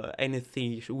feel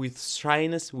anything with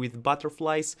shyness, with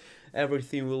butterflies,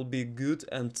 everything will be good,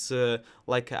 and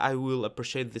like I will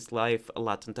appreciate this life a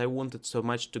lot, and I wanted so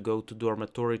much to go to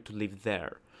dormitory to live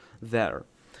there.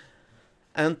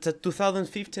 And at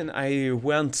 2015 I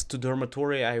went to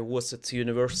dormitory. I was at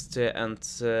university, and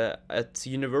at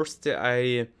university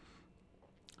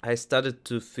I started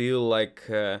to feel like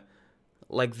the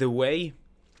way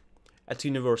at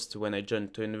university. When I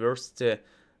joined to university,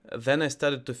 then I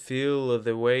started to feel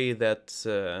the way that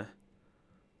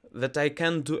that I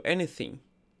can do anything,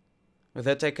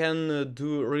 that I can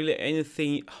do really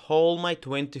anything whole my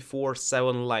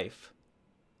 24/7 life,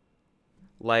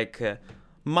 like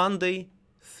Monday,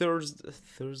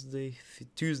 Thursday,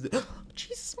 Tuesday.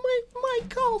 Jesus, my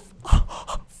calf.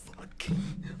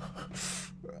 Fucking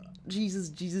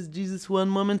Jesus. 1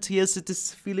 moment. Yes, it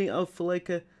is feeling of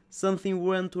like something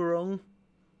went wrong.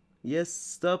 Yes,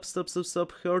 stop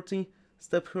hurting.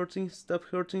 Stop hurting.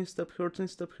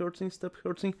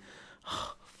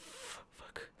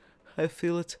 Fuck. I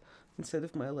feel it inside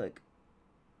of my leg.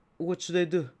 What should I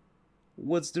do?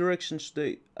 What direction should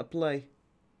I apply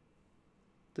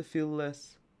to feel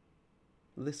less?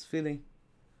 This feeling.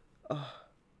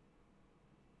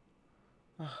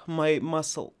 My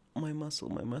muscle.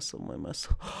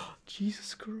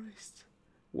 Jesus Christ.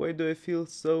 Why do I feel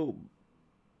so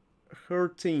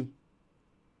hurting?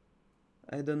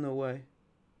 I don't know why.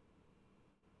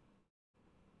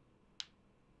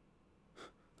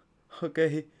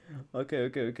 Okay.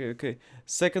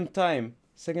 Second time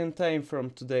from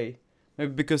today.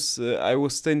 Maybe because I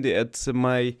was standing at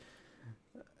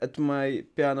my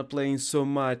piano playing so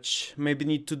much. Maybe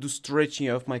need to do stretching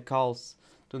of my calves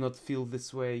to not feel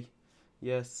this way.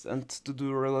 Yes, and to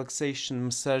do relaxation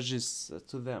massages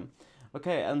to them.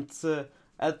 Okay, and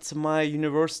at my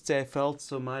university I felt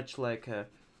so much like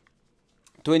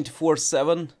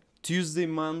 24/7, Tuesday,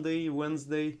 Monday,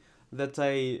 Wednesday, that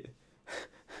I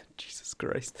Jesus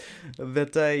Christ,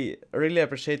 that I really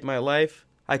appreciate my life.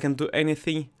 I can do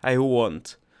anything I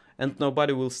want, and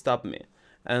nobody will stop me.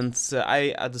 And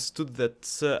I understood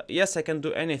that yes, I can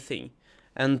do anything,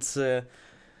 and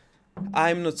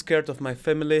I'm not scared of my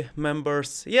family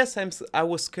members. Yes, I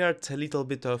was scared a little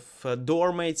bit of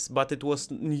dorm mates, but it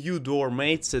was new dorm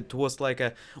mates. It was like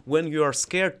when you are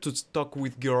scared to talk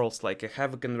with girls, like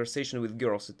have a conversation with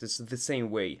girls, it is the same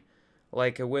way.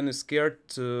 Like when you're scared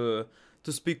to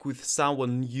to speak with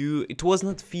someone new. It was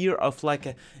not fear of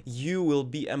like you will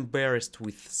be embarrassed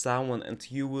with someone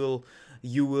and you will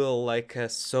like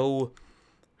so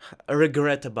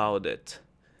regret about it,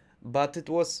 but it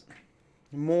was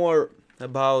more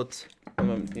about I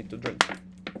need to drink.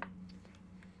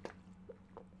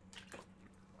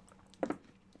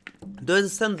 Do you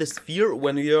understand this fear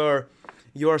when you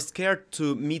are scared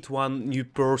to meet one new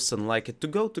person, like to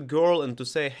go to girl and to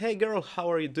say, hey girl,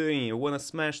 how are you doing, you wanna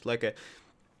smash like a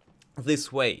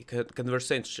this way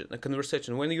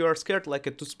conversation when you are scared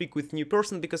like to speak with new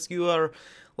person because you are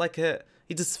like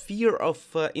it is fear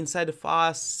of inside of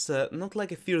us, not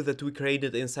like a fear that we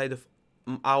created inside of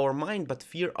our mind, but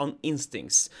fear on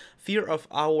instincts, fear of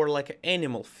our like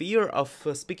animal, fear of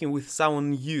speaking with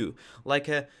someone new, like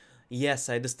yes,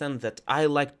 I understand that I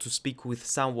like to speak with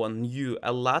someone new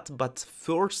a lot, but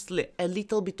firstly, a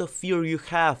little bit of fear you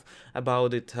have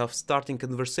about it, of starting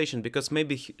conversation, because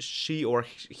maybe she or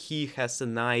he has a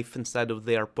knife inside of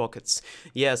their pockets.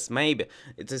 Yes, maybe.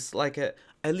 It is like a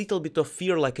little bit of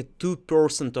fear, like a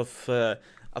 2%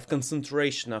 of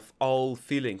concentration of all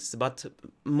feelings, but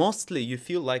mostly you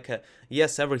feel like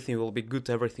yes, everything will be good,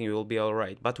 everything will be all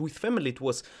right. But with family it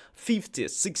was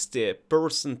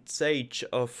 50-60%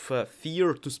 of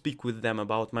fear to speak with them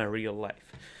about my real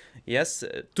life. Yes,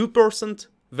 2%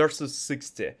 versus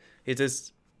 60, it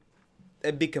is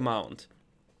a big amount.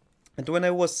 And when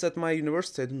I was at my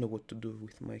university, I don't know what to do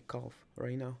with my cough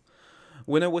right now.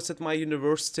 When I was at my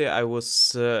university, I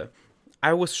was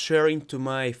sharing to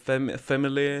my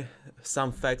family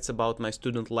some facts about my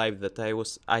student life, that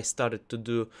I started to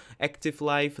do active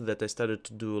life, that I started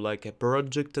to do like a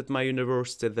project at my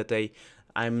university that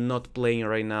I'm not playing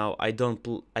right now. I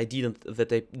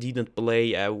didn't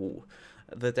play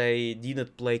that I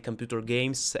didn't play computer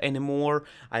games anymore.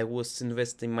 I was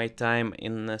investing my time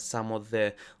in some of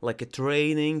the like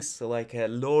trainings, like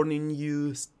learning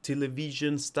new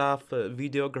television stuff,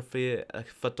 videography,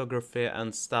 photography,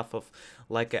 and stuff of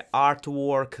like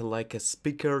artwork, like a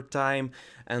speaker time.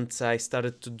 And I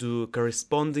started to do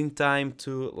corresponding time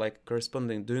to like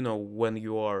corresponding. Do you know when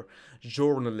you are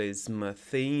journalism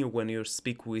thing, when you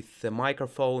speak with a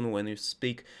microphone, when you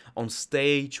speak on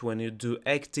stage, when you do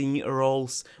acting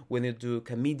roles, when you do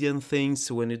comedian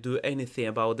things, when you do anything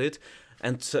about it.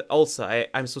 And also,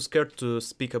 I'm so scared to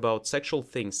speak about sexual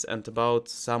things and about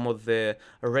some of the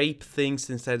rape things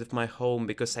inside of my home,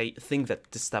 because I think that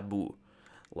it's taboo.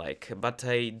 Like, but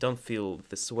I don't feel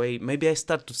this way. Maybe I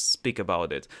start to speak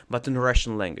about it, but in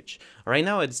Russian language. Right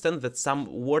now, I understand that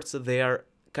some words, they are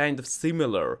kind of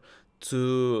similar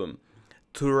to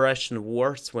Russian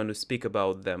words when we speak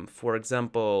about them. For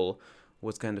example,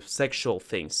 what kind of sexual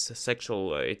things?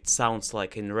 Sexual, it sounds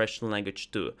like in Russian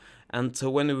language too. And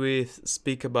when we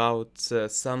speak about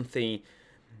something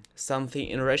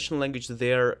in Russian language,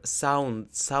 there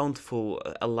soundful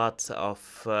a lot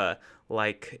of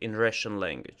like in Russian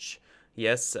language.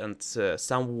 Yes, and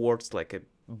some words like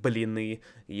blины,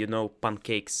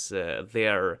 pancakes,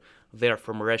 they're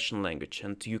from Russian language,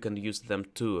 and you can use them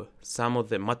too. Some of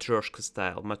the matryoshka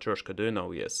style, matryoshka, do you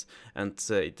know? Yes, and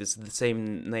it is the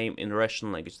same name in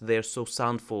Russian language. They're so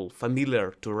soundful,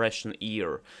 familiar to Russian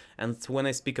ear. And when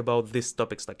I speak about these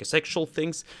topics, like sexual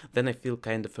things, then I feel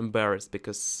kind of embarrassed,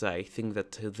 because I think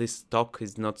that this talk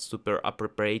is not super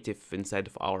appropriate inside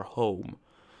of our home.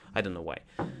 I don't know why.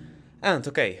 And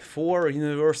okay,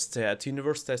 at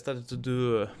university I started to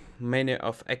do many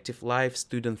of active life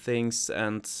student things,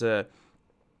 and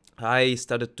I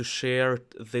started to share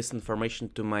this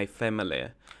information to my family.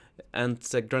 And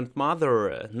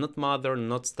grandmother, not mother,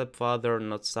 not stepfather,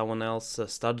 not someone else,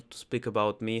 started to speak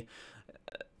about me.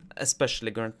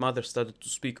 Especially grandmother started to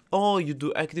speak, oh, you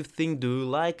do active thing, do you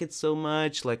like it so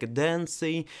much, like a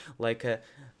dancing, like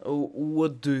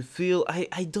what do you feel?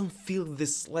 I don't feel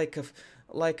this like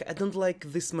I don't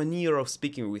like this manner of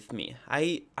speaking with me.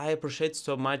 I appreciate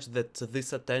so much that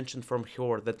this attention from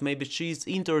her, that maybe she's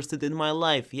interested in my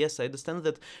life. Yes, I understand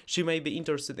that she may be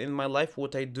interested in my life,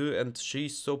 what I do, and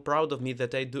she's so proud of me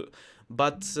that I do.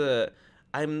 But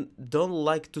I don't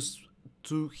like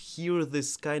to hear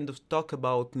this kind of talk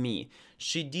about me.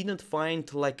 She didn't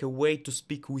find like a way to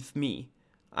speak with me.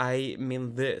 I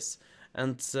mean this.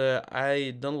 And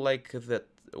I don't like that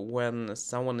when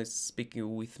someone is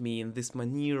speaking with me in this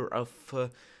manner of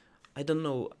I don't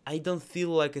know, I don't feel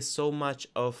like so much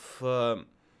of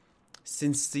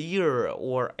sincere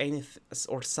or anything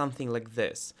or something like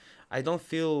this. I don't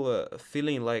feel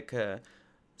feeling like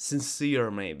sincere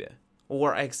maybe,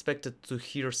 or I expected to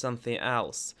hear something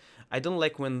else. I don't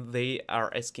like when they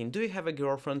are asking, do you have a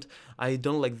girlfriend? I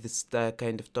don't like this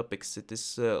kind of topics. It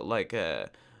is like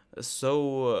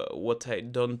what I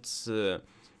don't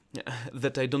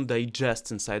that I don't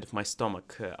digest inside of my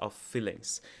stomach of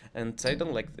feelings, and I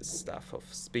don't like this stuff of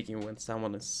speaking when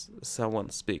someone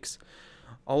speaks.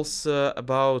 Also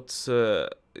about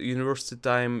university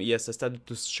time, yes, I started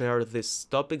to share these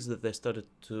topics, that I started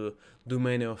to do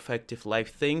many effective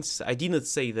life things. I didn't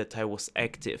say that I was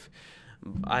active.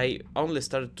 I only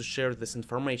started to share this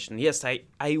information. Yes,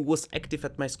 I was active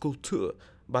at my school too,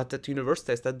 but at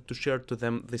university I started to share to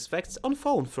them these facts on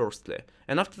phone firstly.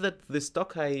 And after that, this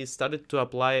talk I started to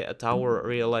apply at our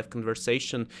real life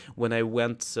conversation when I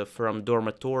went from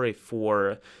dormitory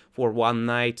for one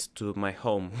night to my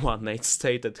home. One night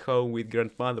stayed at home with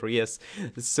grandmother. Yes,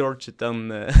 search it on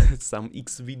some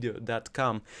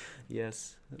xvideo.com.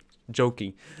 Yes,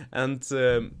 joking. And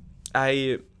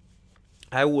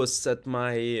I was at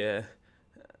my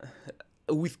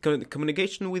with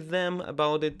communication with them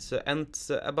about it, and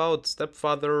about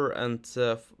stepfather and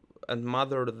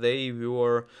mother. They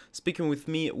were speaking with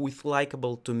me with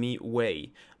likable to me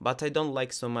way, but I don't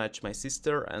like so much my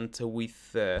sister, and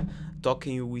with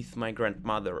talking with my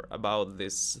grandmother about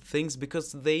these things,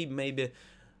 because they maybe,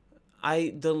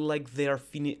 I don't like they are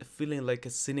feeling like a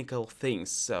cynical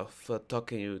things of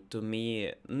talking to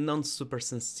me, non super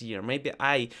sincere. Maybe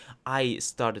I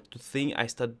started to think, I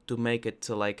started to make it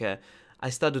like a, I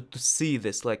started to see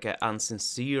this like a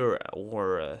unsincere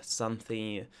or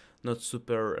something not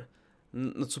super,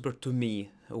 not super to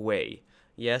me way.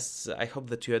 Yes, I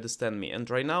hope that you understand me. And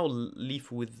right now,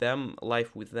 live with them,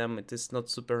 life with them, it is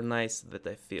not super nice that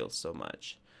I feel so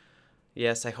much.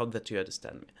 Yes, I hope that you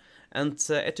understand me. And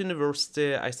at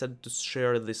university, I started to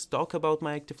share this talk about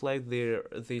my active life.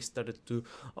 They started to,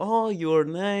 oh, you're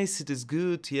nice, it is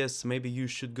good. Yes, maybe you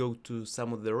should go to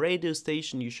some of the radio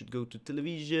station. You should go to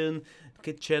television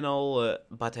channel.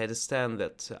 But I understand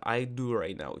that I do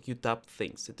right now YouTube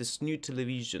things. It is new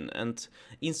television, and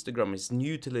Instagram is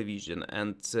new television,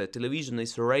 and television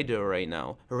is radio right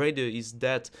now. Radio is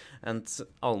dead, and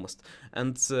almost,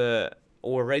 and.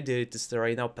 Or radio, it is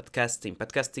right now podcasting.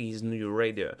 Podcasting is new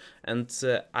radio, and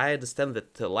I understand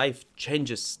that life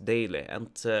changes daily,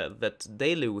 and that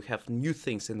daily we have new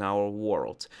things in our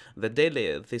world. The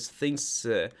daily these things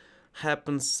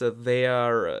happens. They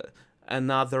are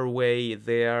another way.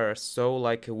 They are so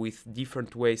like with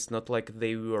different ways, not like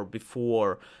they were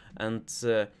before, and.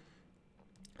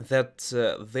 That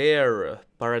their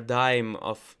paradigm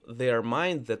of their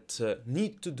mind that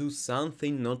need to do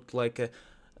something, not like a,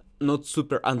 not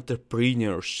super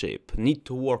entrepreneurship, need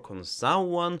to work on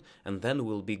someone and then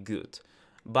will be good.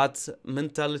 But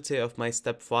mentality of my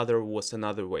stepfather was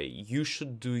another way. You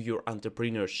should do your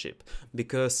entrepreneurship,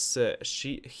 because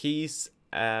he's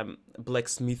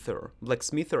blacksmither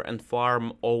and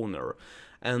farm owner,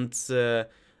 and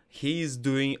he's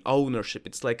doing ownership.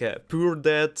 It's like a poor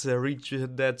dad, rich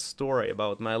dad story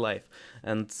about my life.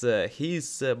 And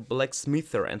he's a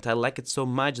blacksmither, and I like it so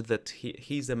much that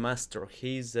he's a master.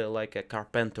 He's like a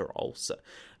carpenter also,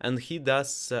 and he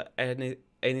does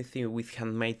anything with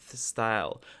handmade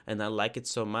style, and I like it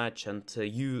so much. And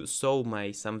you saw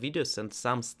my some videos and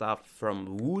some stuff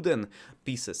from wooden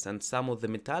pieces and some of the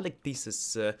metallic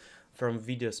pieces from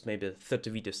videos maybe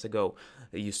 30 videos ago.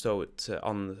 You saw it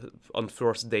on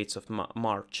first dates of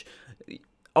March.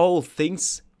 All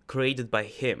things created by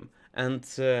him, and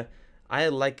I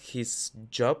like his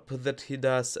job that he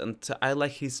does, and I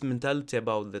like his mentality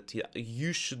about that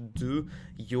you should do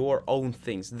your own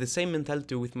things. The same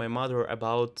mentality with my mother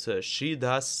about she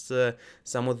does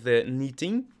some of the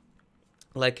knitting,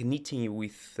 like knitting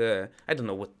with I don't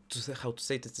know how to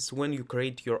say it. It's when you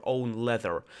create your own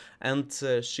leather, and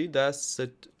she does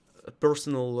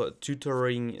personal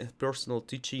tutoring, personal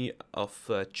teaching of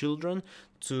children,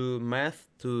 to math,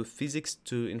 to physics,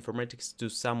 to informatics, to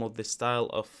some of the style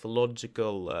of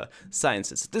logical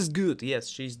sciences. It is good, yes,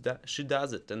 she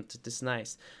does it, and it is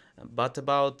nice. But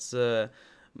about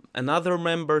another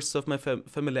members of my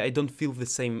family, I don't feel the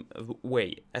same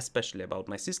way, especially about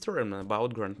my sister and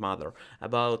about grandmother.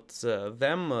 About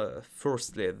them,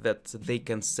 firstly, that they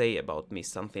can say about me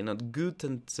something not good,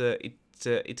 and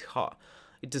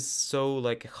it is so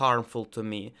like harmful to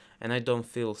me, and I don't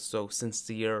feel so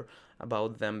sincere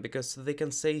about them, because they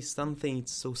can say something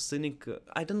it's so cynical.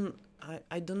 I don't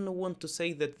want to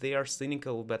say that they are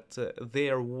cynical, but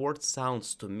their word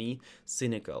sounds to me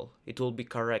cynical. It will be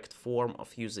correct form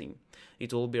of using.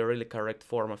 It will be a really correct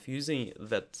form of using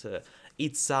that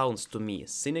it sounds to me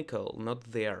cynical,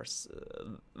 not theirs,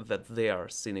 that they are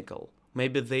cynical.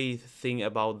 Maybe they think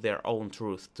about their own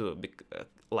truth too,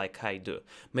 like I do.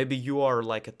 Maybe you are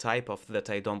like a type of that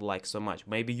I don't like so much.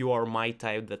 Maybe you are my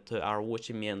type that are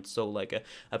watching me and so like a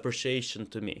appreciation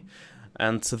to me.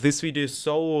 And this video is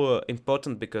so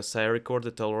important because I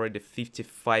recorded already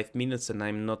 55 minutes and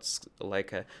I'm not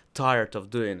tired of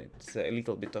doing it. It's a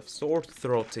little bit of sore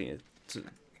throat in it,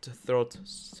 throat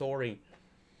soaring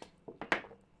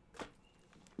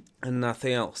and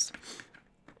nothing else.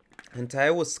 And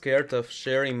I was scared of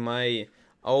sharing my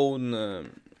own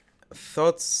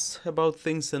thoughts about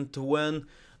things, and when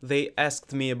they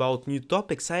asked me about new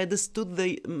topics, I understood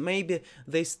they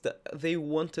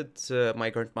wanted my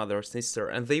grandmother or sister,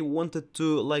 and they wanted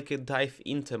to dive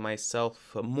into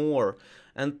myself more.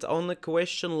 And on a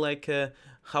question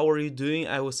how are you doing,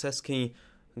 I was asking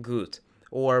good,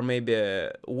 or maybe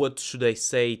what should I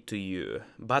say to you.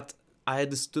 But I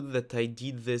understood that I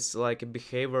did this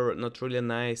behavior not really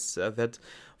nice, that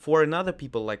for another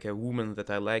people, like a woman that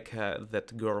I like,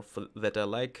 that girl that I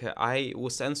like, I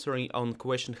was answering on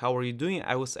question how are you doing,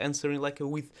 I was answering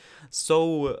with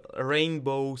so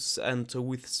rainbows and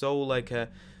with so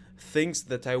things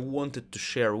that I wanted to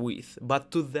share with.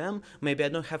 But to them, maybe I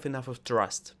don't have enough of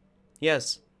trust.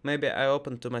 Yes, maybe I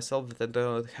open to myself that I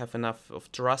don't have enough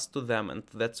of trust to them, and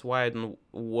that's why I don't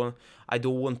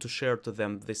want to share to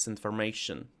them this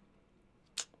information.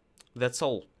 That's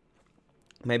all.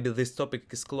 Maybe this topic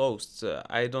is closed.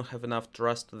 I don't have enough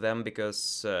trust to them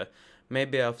because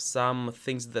maybe of some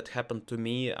things that happened to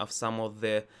me, of some of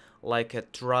the a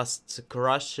trust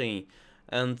crushing.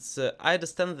 And I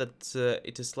understand that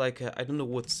it is I don't know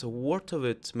what's the word of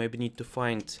it. Maybe need to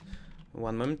find.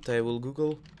 One moment, I will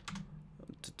Google.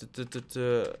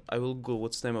 I will Google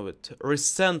what's the name of it.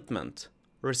 Resentment,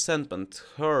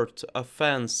 hurt,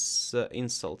 offense,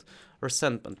 insult.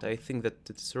 Resentment. I think that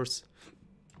it's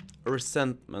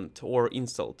resentment or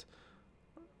insult.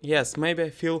 Yes, maybe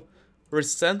I feel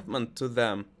resentment to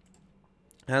them,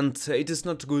 and it is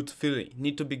not good feeling.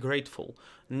 Need to be grateful.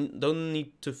 Don't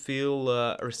need to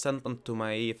feel resentment to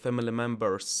my family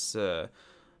members.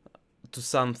 To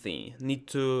something, need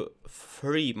to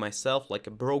free myself,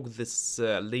 broke this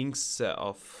links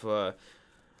of a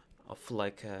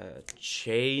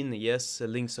chain. Yes,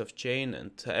 links of chain,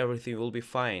 and everything will be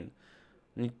fine.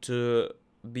 Need to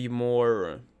be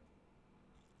more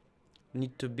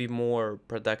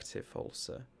productive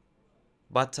also.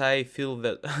 But I feel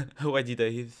that why did I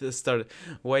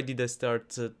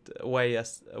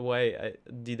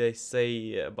did I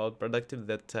say about productive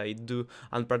that I do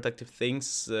unproductive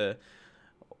things?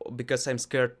 Because I'm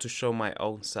scared to show my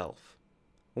own self.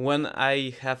 When I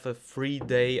have a free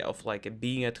day of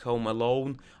being at home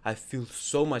alone, I feel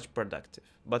so much productive.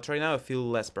 But right now I feel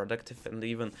less productive, and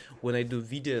even when I do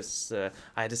videos,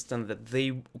 I understand that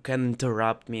they can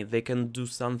interrupt me, they can do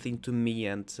something to me,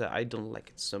 and I don't like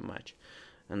it so much.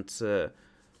 And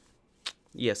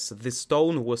yes, this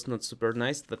tone was not super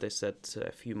nice that I said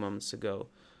a few moments ago.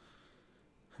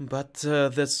 But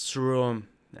that's true.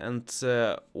 And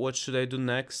what should I do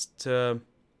next?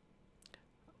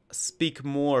 Speak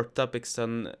more topics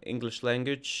on English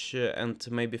language and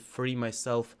maybe free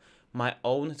myself my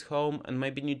own at home, and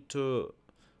maybe need to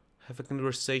have a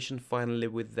conversation finally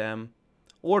with them,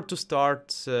 or to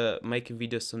start making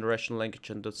videos on Russian language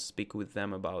and not speak with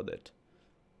them about it.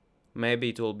 Maybe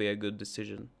it will be a good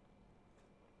decision.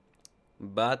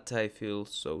 But I feel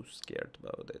so scared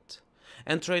about it.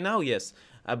 And right now, yes,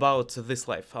 about this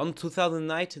life. On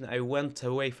 2019, I went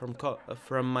away from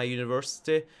my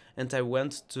university, and I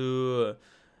went to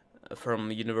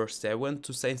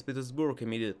St. Petersburg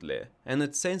immediately. And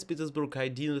at St. Petersburg, I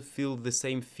didn't feel the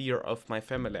same fear of my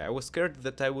family. I was scared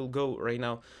that I will go right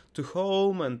now to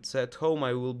home, and at home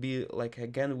I will be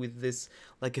again with this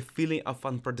a feeling of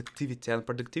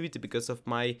unproductivity because of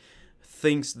my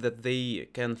things that they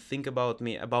can think about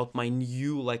me, about my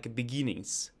new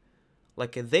beginnings.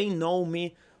 They know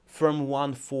me from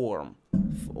one form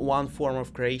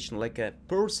of creation, like a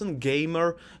person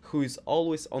gamer who is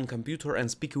always on computer and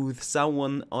speaking with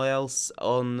someone else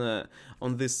on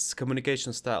this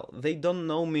communication style. They don't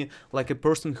know me like a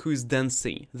person who is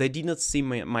dancing. They did not see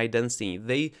my dancing.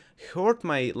 They heard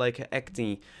my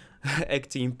acting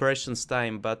impressions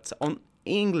time, but on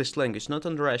English language, not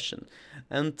on Russian.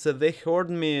 And they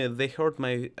heard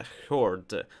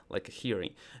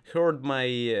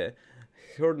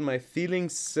my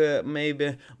feelings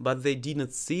maybe, but they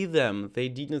didn't see them. They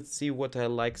didn't see what I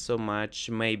like so much.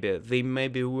 Maybe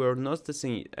were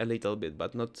noticing a little bit,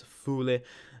 but not fully.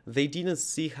 They didn't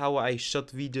see how I shot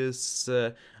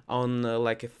videos on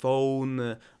a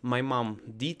phone. My mom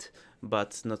did,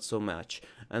 but not so much.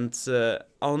 And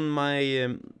on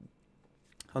my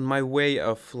way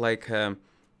of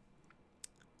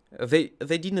they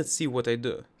didn't see what I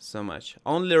do so much.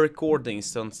 Only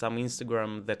recordings on some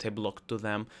Instagram that I blocked to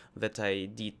them, that I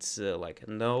did like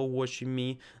no watching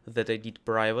me, that I did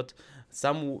private.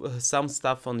 Some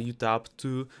stuff on YouTube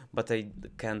too, but I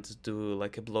can't do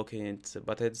like a blocking it.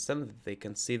 But I understand that they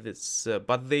can see this.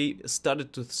 But they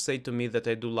started to say to me that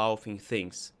I do laughing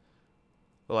things,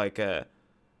 like that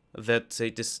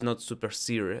it is not super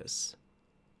serious,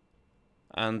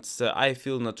 and I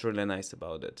feel not really nice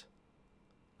about it.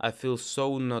 I feel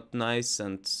so not nice,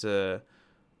 and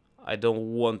I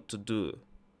don't want to do.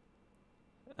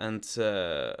 And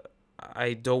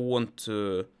I don't want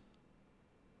to.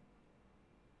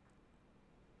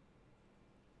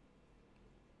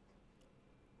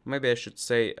 Maybe I should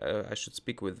say I should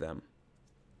speak with them.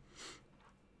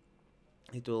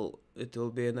 It will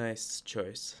be a nice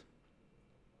choice.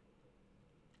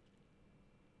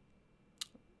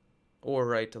 Or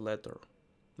write a letter.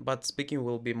 But speaking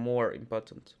will be more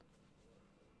important.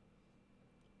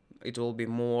 It will be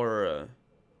more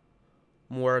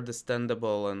more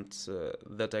understandable, and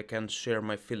that I can share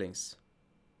my feelings.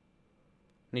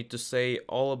 Need to say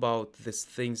all about these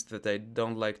things that I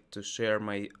don't like to share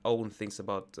my own things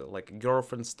about, like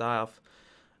girlfriend stuff,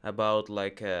 about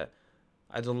like I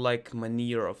don't like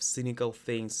manner of cynical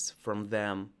things from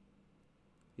them.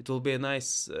 It will be a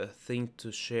nice thing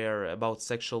to share about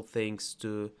sexual things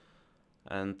too,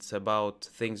 and about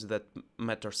things that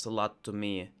matters a lot to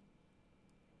me.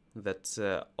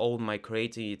 That all my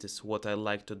creativity is what I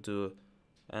like to do,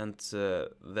 and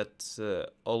that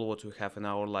all what we have in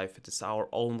our life, it is our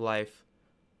own life.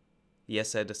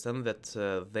 Yes, I understand that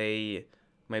they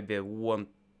maybe want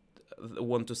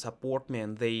to support me,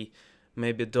 and they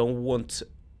maybe don't want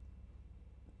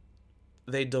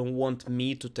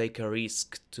me to take a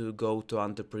risk to go to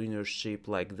entrepreneurship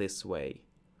like this way.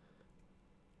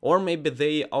 Or maybe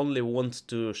they only want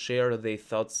to share their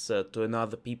thoughts to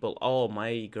another people. Oh,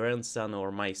 my grandson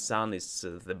or my son is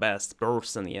the best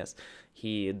person. Yes,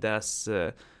 he does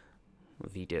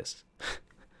videos.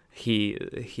 he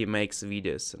makes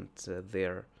videos, and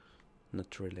they're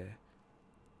not really.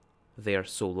 They are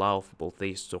so laughable.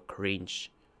 They're so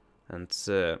cringe, and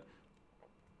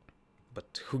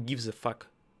but who gives a fuck?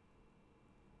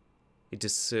 It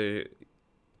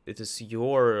is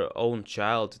your own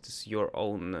child, it is your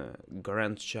own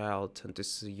grandchild, and it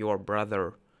is your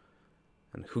brother,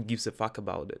 and who gives a fuck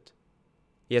about it?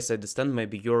 Yes, I understand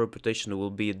maybe your reputation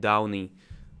will be downy,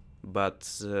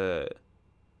 but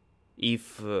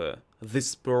if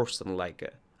this person,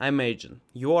 like, I imagine,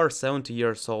 you are 70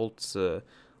 years old,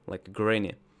 like a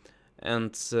granny,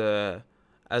 and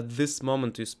at this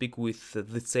moment you speak with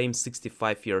the same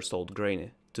 65 years old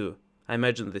granny, too. I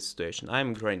imagine this situation.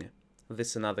 I'm granny.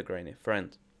 This another granny,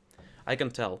 friend. I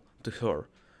can tell to her.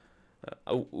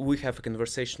 We have a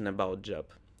conversation about job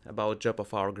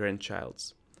of our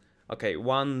grandchilds. Okay,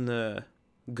 one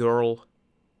girl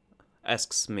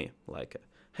asks me like,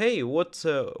 "Hey, what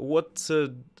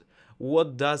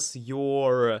does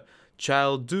your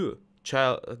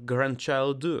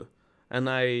grandchild do?" And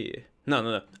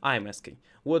no, I'm asking,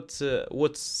 what's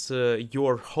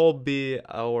your hobby,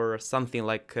 or something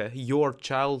like your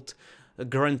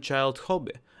grandchild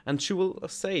hobby? And she will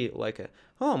say like,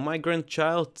 oh, my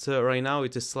grandchild right now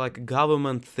it is like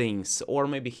government things, or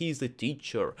maybe he's a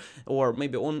teacher, or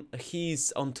maybe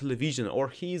he's on television, or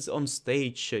he's on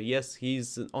stage. Yes,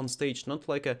 he's on stage, not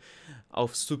like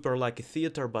of super like a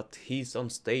theater, but he's on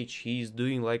stage. He's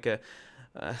doing like a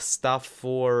stuff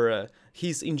for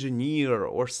his engineer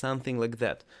or something like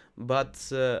that. But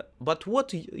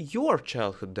what your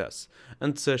childhood does?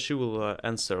 And she will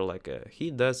answer like,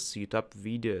 he does YouTube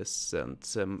videos, and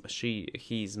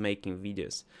he's making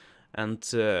videos. And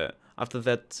after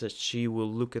that she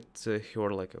will look at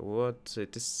her like, what,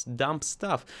 it is dumb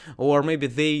stuff. Or maybe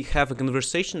they have a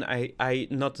conversation. I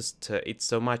noticed it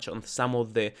so much on some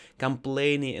of the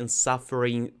complaining and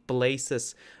suffering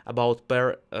places about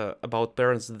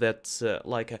parents that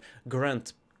like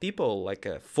grant people like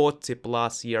 40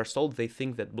 plus years old. They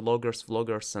think that bloggers,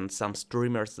 vloggers, and some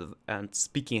streamers and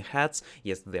speaking heads,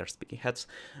 yes, they're speaking heads,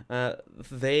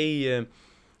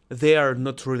 they are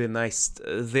not really nice.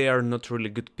 They are not really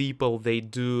good people. They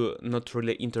do not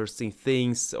really interesting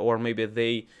things, or maybe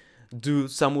they do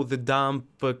some of the dumb,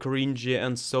 cringy,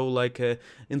 and so like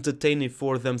entertaining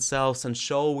for themselves and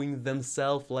showing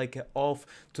themselves like off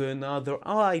to another.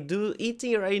 Oh, I do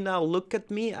eating right now. Look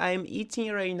at me. I'm eating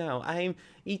right now. I'm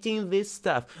eating this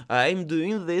stuff. I'm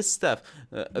doing this stuff.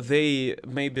 They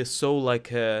maybe so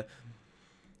like.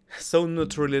 So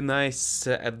not really nice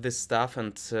at this stuff,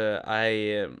 and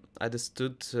I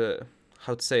understood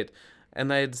how to say it.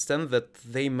 And I understand that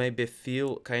they maybe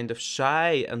feel kind of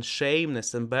shy and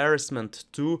shameness, embarrassment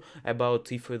too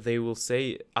about if they will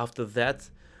say after that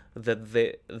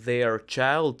their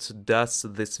child does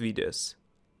these videos,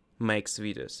 makes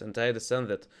videos. And I understand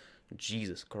that,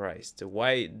 Jesus Christ,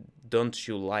 why don't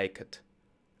you like it?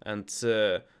 And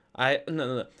I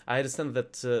understand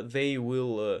that they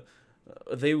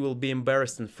will be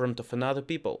embarrassed in front of another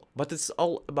people, but it's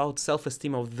all about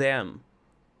self-esteem of them.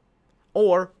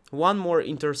 Or one more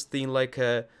interesting, like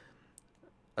a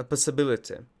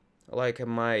possibility, like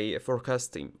my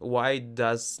forecasting. Why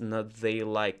does not they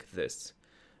like this?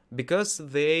 Because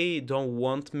they don't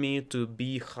want me to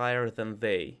be higher than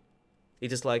they.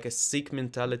 It is like a sick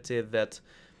mentality that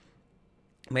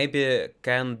maybe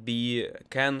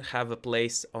can have a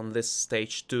place on this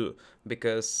stage too,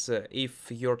 because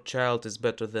if your child is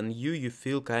better than you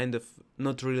feel kind of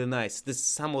not really nice. This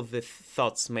some of the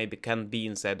thoughts maybe can be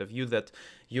inside of you, that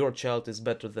your child is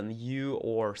better than you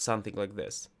or something like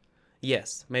this.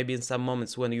 Yes, maybe in some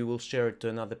moments when you will share it to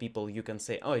another people, you can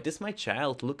say, "Oh, it is my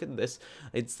child. Look at this.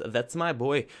 That's my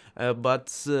boy."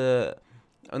 But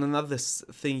on another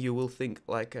thing, you will think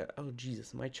like, "Oh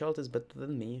Jesus, my child is better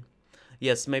than me."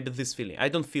 Yes, maybe this feeling. I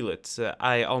don't feel it.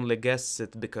 I only guess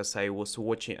it because I was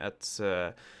watching at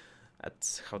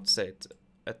how to say it,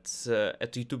 at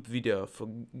YouTube video of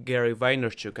Gary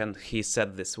Vaynerchuk, and he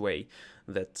said this way,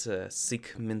 that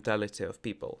sick mentality of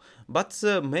people. But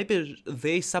maybe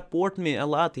they support me a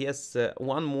lot. Yes,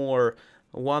 one more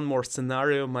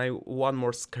scenario, my one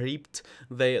more script,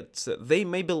 that they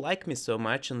maybe like me so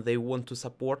much and they want to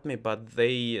support me, but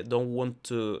they don't want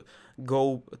to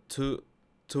go to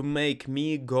make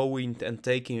me going and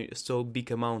taking so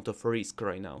big amount of risk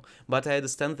right now. But I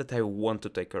understand that I want to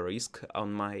take a risk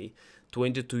on my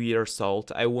 22 years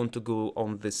old. I want to go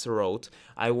on this road.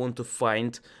 I want to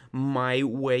find my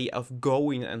way of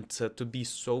going and to be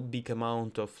so big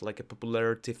amount of like a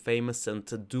popularity, famous, and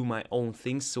to do my own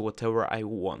things, whatever I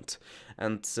want,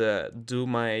 and do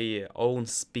my own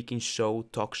speaking show,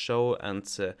 talk show,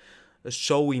 and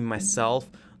showing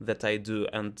myself that I do.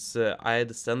 And I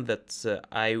understand that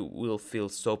I will feel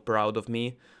so proud of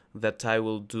me, that I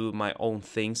will do my own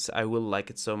things. I will like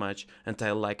it so much, and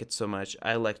I like it so much.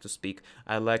 I like to speak.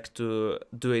 I like to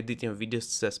do editing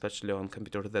videos, especially on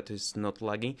computer that is not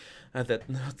lagging, that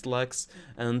not lags,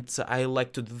 and I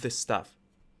like to do this stuff.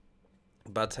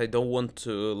 But I don't want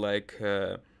to like.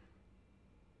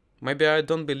 Maybe I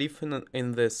don't believe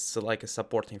in this like a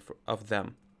supporting of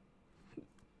them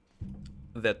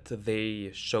that they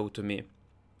show to me.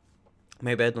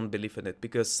 Maybe I don't believe in it,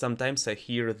 because sometimes I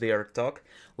hear their talk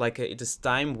like it is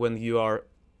time when you are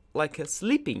like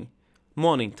sleeping,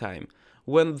 morning time,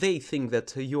 when they think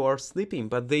that you are sleeping,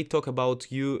 but they talk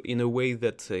about you in a way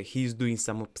that he's doing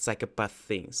some psychopath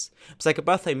things.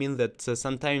 Psychopath, I mean that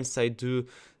sometimes I do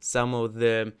some of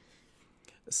the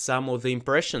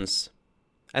impressions,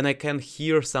 and I can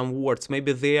hear some words.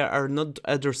 Maybe they are not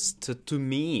addressed to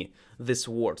me, these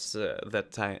words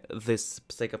this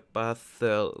psychopath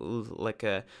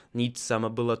needs some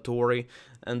ambulatory,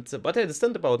 and but I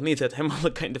understand about me that I'm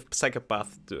a kind of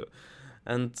psychopath too,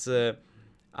 and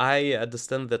I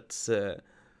understand that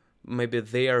maybe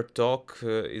their talk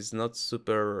is not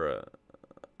super.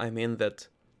 I mean that,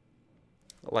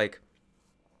 like,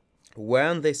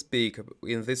 when they speak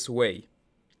in this way,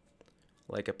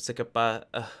 like a psychopath,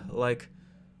 like,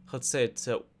 how to say it,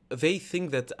 they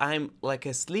think that I'm like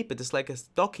asleep. It is like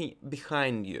talking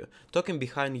behind you, talking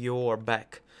behind your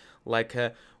back, like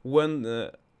when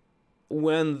they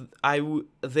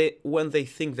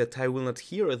think that I will not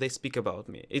hear, they speak about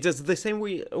me. It is the same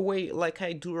way like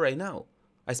I do right now.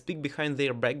 I speak behind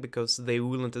their back because they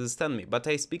will not understand me, but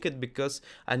I speak it because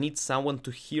I need someone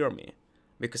to hear me,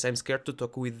 because I'm scared to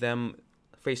talk with them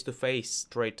face to face,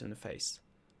 straight in the face.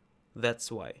 That's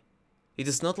why. It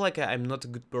is not like I'm not a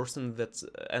good person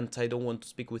and I don't want to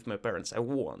speak with my parents. I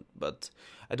want, but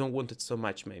I don't want it so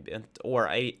much maybe, or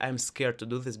I'm scared to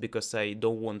do this because I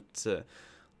don't want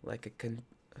like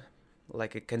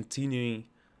a continuing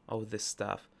of this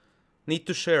stuff. Need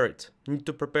to share it. Need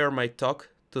to prepare my talk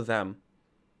to them.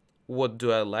 What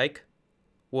do I like?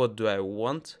 What do I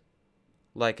want?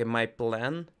 Like my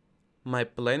plan, my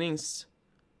plannings,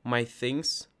 my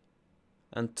things,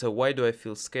 and why do I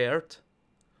feel scared?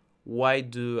 Why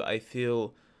do I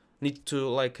feel need to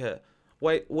like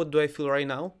why? What do I feel right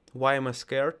now? Why am I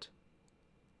scared?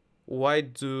 Why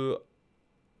do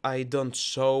I don't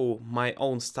show my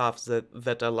own stuff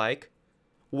that I like?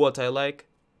 What I like?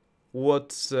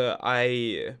 What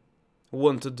I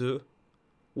want to do?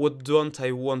 What don't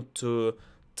I want to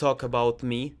talk about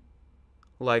me?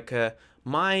 like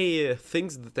my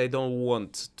things that I don't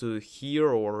want to hear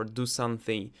or do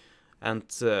something, and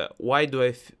why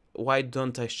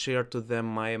don't I share to them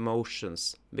my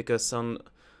emotions? Because on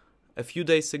a few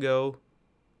days ago,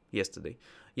 yesterday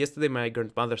my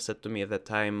grandmother said to me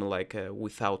that I'm like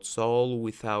without soul,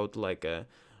 without like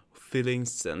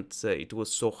feelings, and it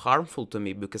was so harmful to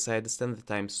me because I understand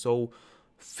that I'm so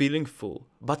feelingful,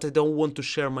 but I don't want to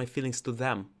share my feelings to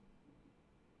them.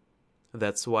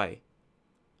 That's why.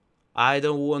 I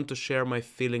don't want to share my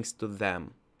feelings to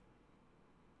them.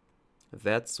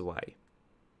 That's why.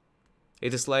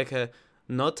 It is like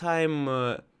not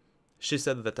she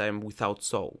said that I'm without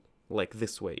soul, like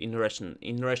this way in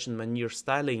Russian manner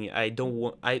styling. I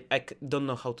don't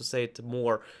know how to say it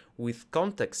more with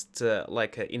context,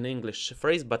 like in English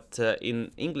phrase, but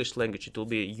in English language it will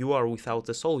be you are without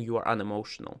a soul, you are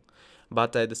unemotional.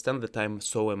 But I understand that I'm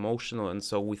so emotional and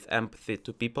so with empathy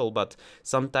to people, but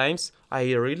sometimes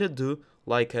I really do,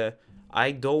 like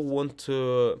I don't want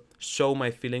to show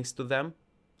my feelings to them.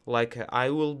 Like I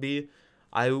will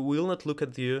not look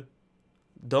at you,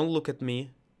 don't look at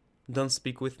me, don't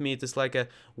speak with me. It is like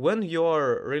when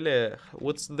you're really,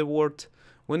 what's the word?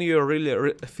 When you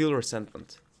really feel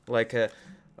resentment. Like a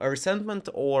resentment,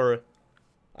 or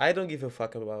I don't give a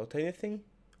fuck about anything,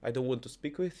 I don't want to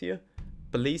speak with you.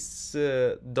 Please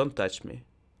don't touch me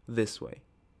this way.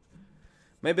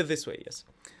 Maybe this way, yes.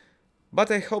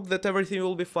 But I hope that everything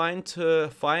will be fine,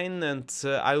 and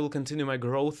I will continue my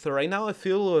growth. Right now I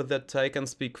feel that I can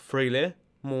speak freely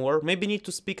more. Maybe need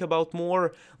to speak about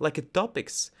more like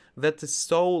topics that is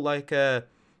so like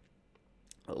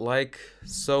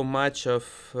so much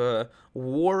of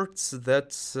words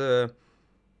that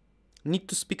need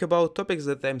to speak about topics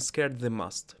that I'm scared the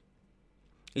most.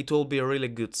 It will be really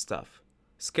good stuff.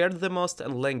 Scared the most,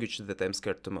 and language that I'm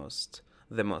scared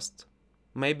the most.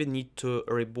 Maybe need to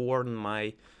reborn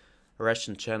my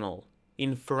Russian channel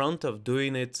in front of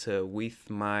doing it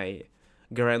with my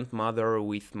grandmother,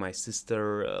 with my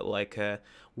sister,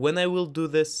 when I will do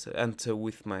this, and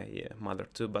with my mother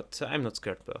too. But I'm not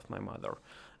scared of my mother,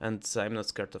 and I'm not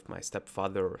scared of my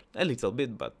stepfather a little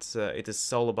bit, but it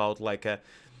is all about like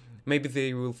maybe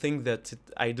they will think that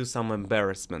I do some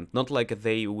embarrassment. Not like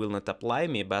they will not apply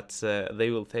me, but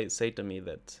they will say to me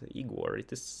that, Igor,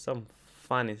 it is some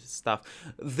funny stuff.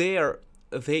 Their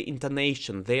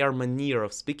intonation, their manner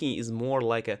of speaking is more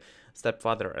like a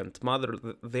stepfather and mother.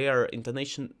 Their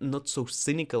intonation not so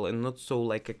cynical and not so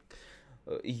like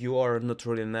you are not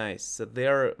really nice.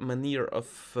 Their manner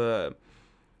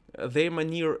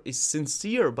is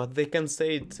sincere, but they can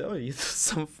say it, oh, you do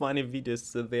some funny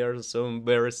videos, they are so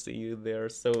embarrassing, they are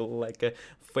so like a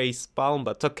face palm,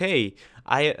 but okay,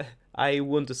 I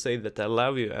want to say that I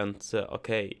love you, and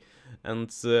okay,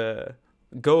 and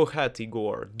go ahead,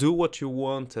 Igor, do what you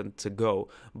want and go,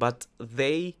 but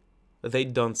they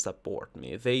don't support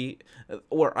me.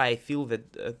 Or I feel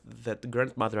that that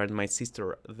grandmother and my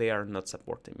sister, they are not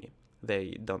supporting me.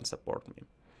 They don't support me.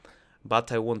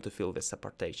 But I want to feel the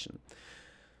supportation.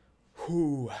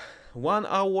 1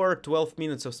 hour 12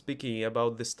 minutes of speaking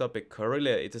about this topic.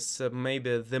 Really, it is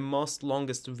maybe the most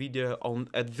longest video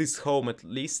at this home, at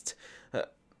least.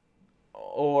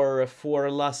 Or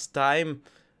for last time,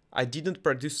 I didn't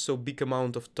produce so big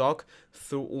amount of talk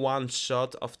through one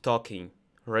shot of talking.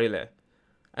 Really.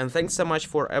 And thanks so much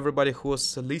for everybody who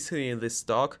was listening in this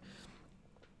talk.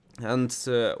 And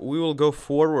we will go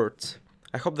forward.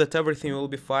 I hope that everything will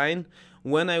be fine.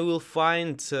 When I will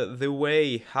find the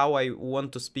way how I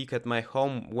want to speak at my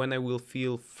home, when I will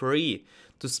feel free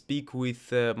to speak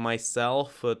with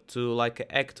myself, to like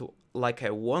act like I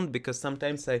want, because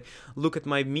sometimes I look at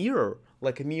my mirror,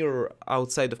 like a mirror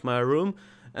outside of my room,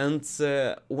 and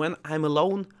when I'm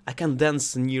alone, I can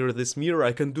dance near this mirror,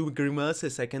 I can do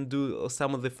grimaces, I can do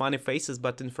some of the funny faces,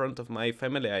 but in front of my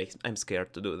family, I'm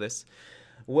scared to do this.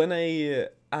 When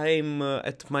I'm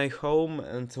at my home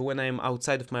and when I'm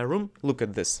outside of my room, look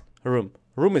at this room.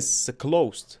 Room is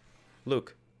closed.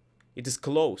 Look, it is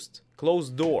closed.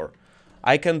 Closed door.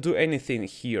 I can do anything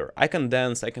here. I can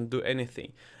dance, I can do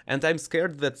anything. And I'm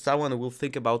scared that someone will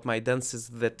think about my dances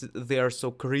that they are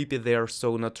so creepy, they are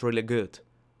so not really good.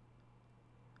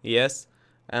 Yes?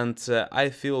 And I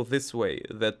feel this way,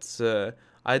 that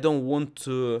I don't want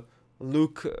to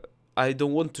look... I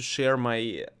don't want to share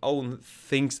my own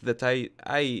things that I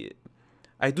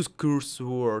do curse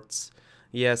words.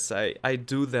 Yes, I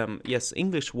do them. Yes,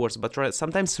 English words, but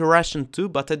sometimes Russian too,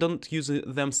 but I don't use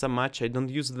them so much. I don't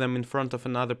use them in front of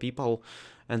another people,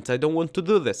 and I don't want to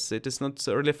do this. It is not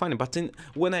really funny. But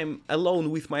when I'm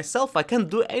alone with myself, I can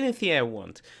do anything I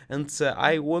want. And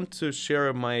I want to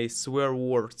share my swear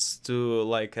words to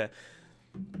like...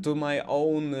 to my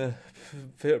own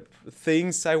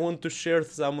things. I want to share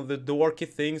some of the dorky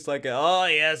things, like, oh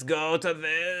yes, go to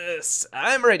this,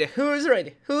 I'm ready, who's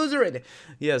ready, who's ready,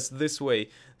 yes, this way.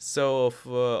 So of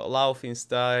laughing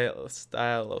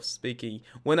style of speaking.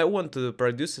 When I want to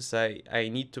produce this, I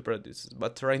need to produce this,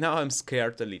 but right now I'm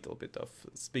scared a little bit of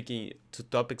speaking to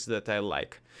topics that I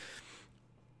like.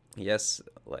 Yes,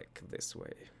 like this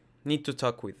way. Need to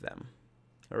talk with them,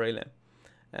 really,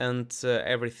 and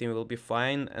everything will be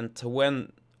fine. And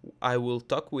when I will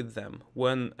talk with them,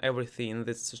 when everything in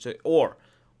this situation, or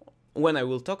when I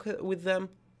will talk with them,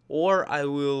 or I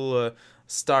will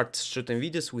start shooting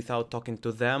videos without talking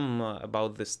to them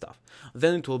about this stuff,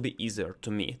 then it will be easier to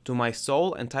me, to my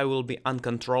soul, and I will be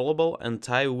uncontrollable, and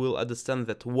I will understand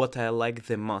that what I like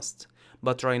the most.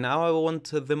 But right now I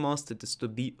want the most, it is to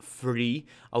be free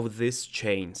of these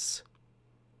chains.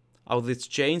 Of these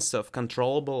chains of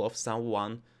controllable of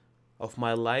someone, of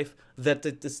my life, that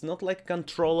it is not like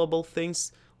controllable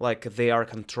things, like they are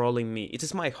controlling me. It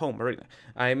is my home, really.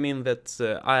 I mean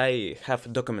that I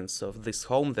have documents of this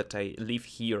home, that I live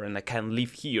here and I can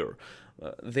live here.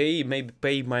 They maybe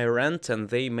pay my rent and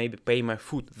they maybe pay my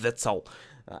food, that's all.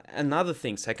 And other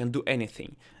things, I can do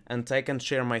anything. And I can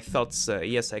share my thoughts,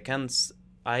 yes, I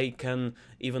can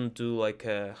even do like,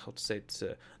 how to say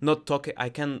it, not talk, I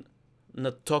can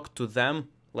not talk to them,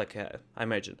 like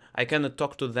imagine I cannot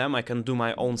talk to them, I can do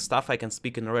my own stuff, I can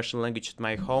speak in a Russian language at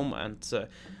my home, and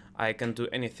I can do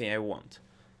anything I want.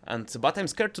 And but I'm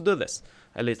scared to do this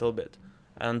a little bit,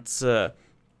 and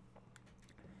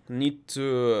need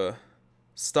to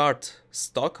start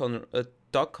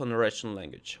talk on Russian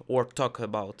language, or talk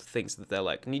about things that I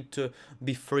like. Need to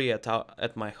be free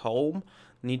at my home,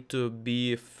 need to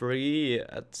be free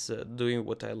at doing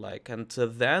what I like, and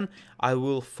then I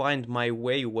will find my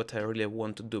way, what I really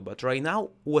want to do. But right now,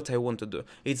 what I want to do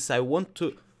is I want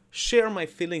to share my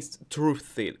feelings,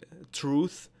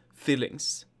 truth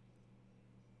feelings.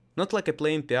 Not like I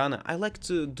playing piano. I like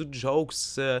to do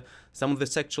jokes, some of the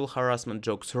sexual harassment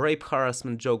jokes, rape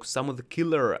harassment jokes, some of the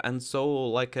killer, and so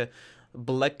like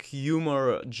black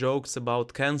humor jokes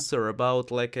about cancer,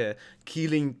 about like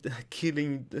killing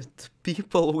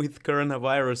people with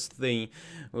coronavirus thing.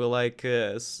 We're like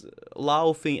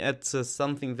laughing at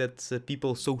something that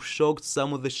people so shocked,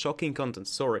 some of the shocking content.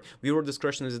 Sorry, viewer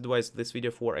discretion is advised. This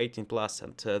video for 18 plus,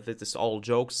 and this is all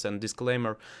jokes. And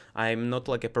disclaimer, I'm not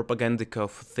like a propagandic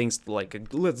of things like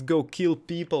let's go kill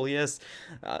people. Yes,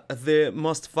 the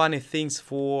most funny things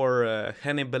for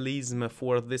cannibalism,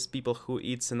 for these people who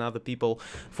eats another people,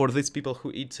 for these people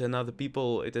who eat another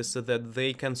people, it is that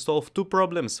they can solve two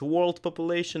problems: world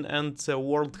population and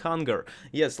world hunger.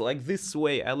 Yes, like this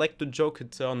way. I like to joke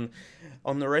it on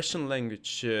the Russian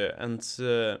language, and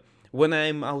when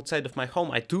I'm outside of my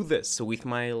home, I do this with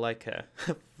my like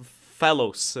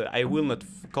fellows. I will not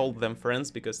call them friends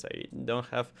because I don't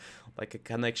have like a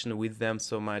connection with them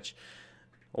so much,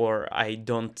 or I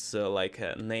don't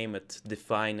name it,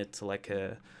 define it like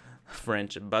a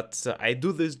friendship. But I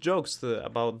do these jokes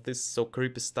about this so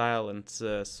creepy style and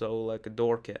so like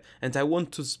dorky, and I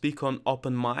want to speak on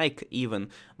open mic even,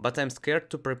 but I'm scared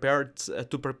to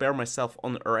prepare myself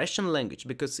on Russian language,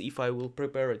 because if I will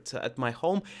prepare it at my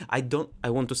home, I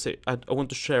want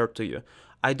to share to you,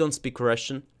 I don't speak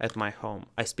Russian at my home.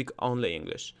 I speak only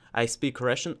English. I speak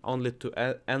Russian only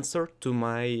to answer to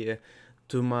my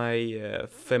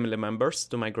family members,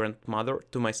 to my grandmother,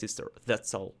 to my sister.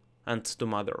 That's all, and to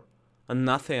mother, and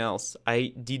nothing else.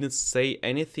 I didn't say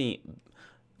anything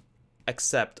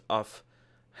except of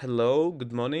hello,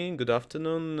 good morning, good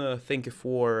afternoon, thank you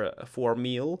for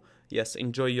meal. Yes,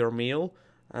 enjoy your meal,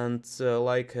 and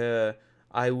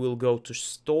I will go to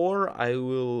store. I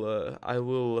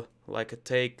will like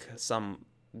take some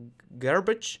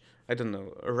garbage. I don't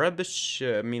know. Rubbish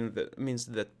means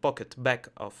that pocket bag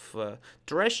of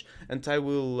trash, and I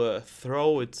will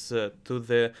throw it to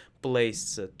the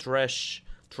place, trash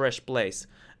place,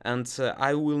 and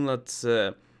I will not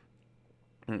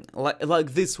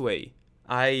like this way.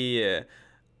 I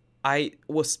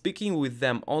was speaking with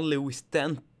them only with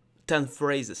 10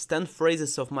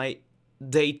 phrases of my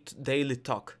daily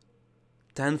talk.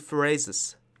 10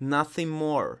 phrases, nothing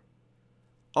more.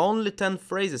 Only 10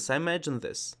 phrases, imagine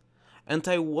this. And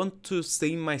I want to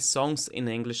sing my songs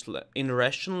in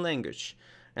Russian language.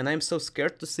 And I'm so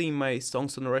scared to sing my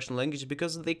songs in Russian language,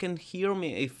 because they can hear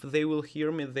me. If they will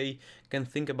hear me, they can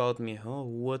think about me. Oh,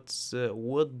 what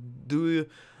do you...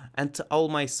 And all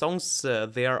my songs,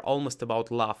 they are almost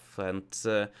about love. And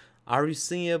Are you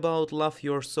singing about love?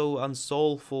 You're so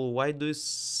unsoulful. Why do you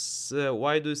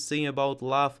sing about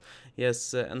love?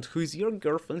 Yes, and who is your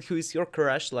girlfriend? Who is your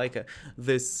crush? Like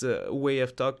this way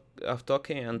of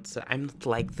talking, and I'm not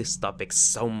like this topic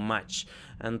so much,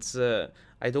 and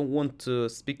I don't want to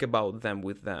speak about them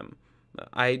with them.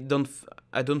 I don't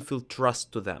feel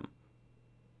trust to them,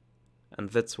 and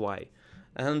that's why.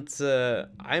 And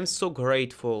I'm so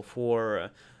grateful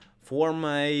for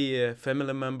my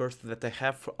family members that I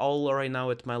have all right now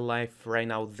at my life right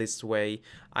now this way.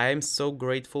 I am so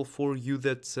grateful for you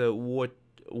that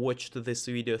watched this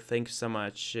video. Thank you so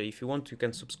much. If you want, you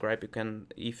can subscribe. You can,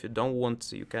 if you don't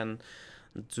want, you can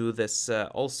do this.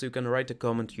 Also, you can write a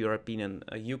comment, your opinion.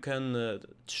 You can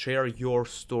share your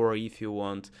story if you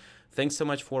want. Thanks so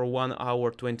much for 1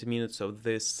 hour 20 minutes of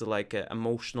this like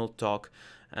emotional talk,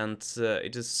 and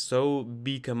it is so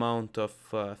big amount of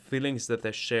feelings that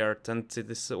I shared, and it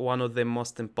is one of the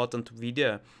most important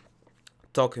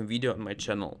talking video on my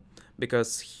channel,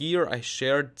 because here I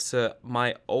shared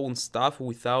my own stuff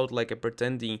without like a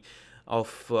pretending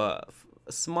of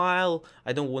smile.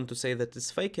 I don't want to say that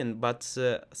it's faking, but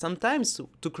sometimes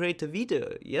to create a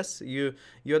video, yes, you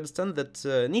understand that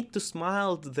need to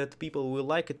smile, that people will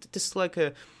like it. It is like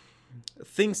a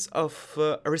things of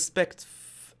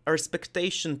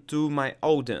respectation to my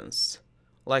audience.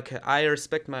 Like I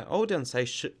respect my audience, I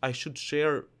should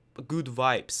share good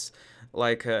vibes.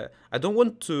 Like I don't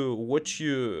want to watch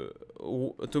you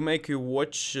to make you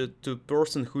watch to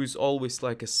person who is always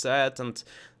like a sad and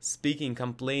speaking,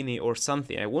 complaining or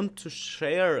something. I want to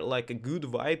share like a good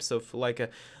vibes of like a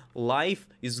life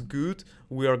is good,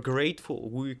 we are grateful,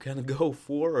 we can go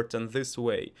forward, and this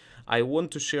way I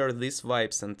want to share these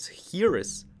vibes. And here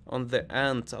is on the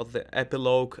end of the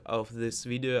epilogue of this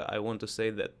video, I want to say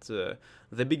that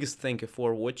the biggest thank you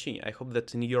for watching. I hope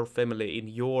that in your family, in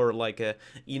your like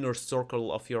inner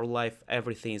circle of your life,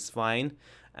 everything is fine,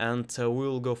 and we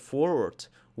will go forward.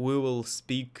 We will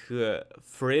speak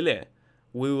freely.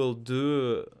 We will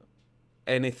do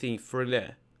anything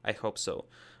freely. I hope so.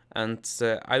 And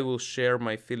I will share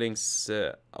my feelings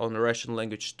on Russian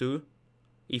language too.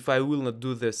 If I will not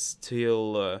do this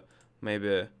till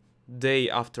maybe day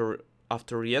after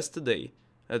yesterday,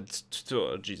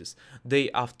 Jesus, day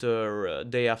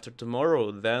after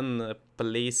tomorrow, then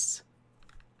please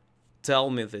tell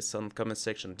me this on comment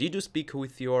section. Did you speak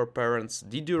with your parents?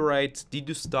 Did you write? Did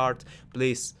you start?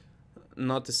 Please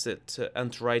notice it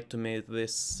and write to me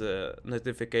this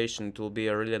notification. It will be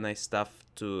a really nice stuff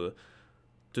to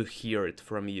hear it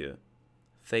from you.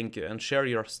 Thank you, and share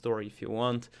your story if you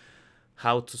want,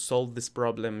 how to solve this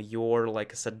problem, your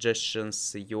like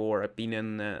suggestions, your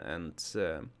opinion, and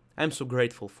I'm so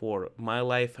grateful for my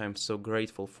life. I'm so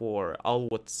grateful for all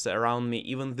what's around me.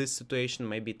 Even this situation,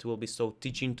 maybe it will be so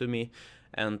teaching to me,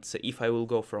 and if I will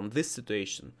go from this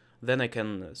situation, then I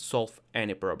can solve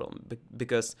any problem,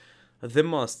 because the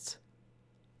most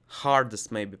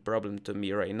hardest maybe problem to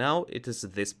me right now, it is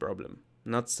this problem,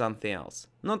 not something else.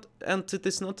 And it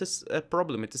is not a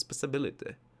problem, it is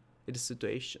possibility, it is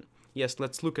situation. Yes,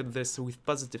 let's look at this with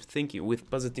positive thinking, with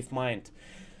positive mind.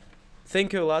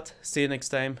 Thank you a lot, see you next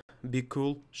time, be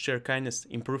cool, share kindness,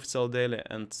 improve yourself daily,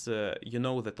 and you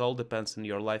know that all depends on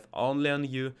your life, only on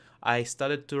you. I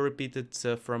started to repeat it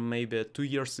from maybe 2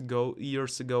 years ago,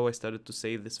 I started to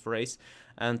say this phrase,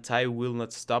 and I will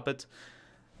not stop it.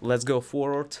 Let's go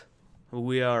forward.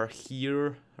 We are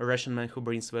here, a Russian man who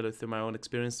brings value through my own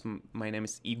experience. My name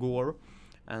is Igor,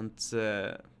 and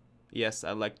yes,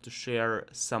 I like to share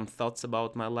some thoughts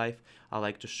about my life. I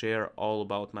like to share all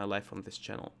about my life on this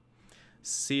channel.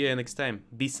 See you next time.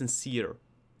 Be sincere.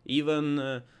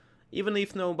 Even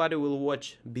if nobody will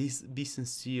watch, be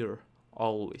sincere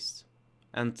always.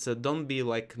 And don't be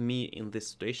like me in this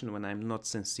situation when I'm not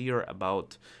sincere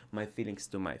about my feelings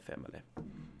to my family.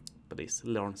 Please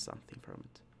learn something from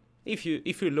it.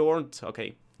 If you learned,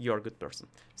 okay, you're a good person.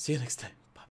 See you next time.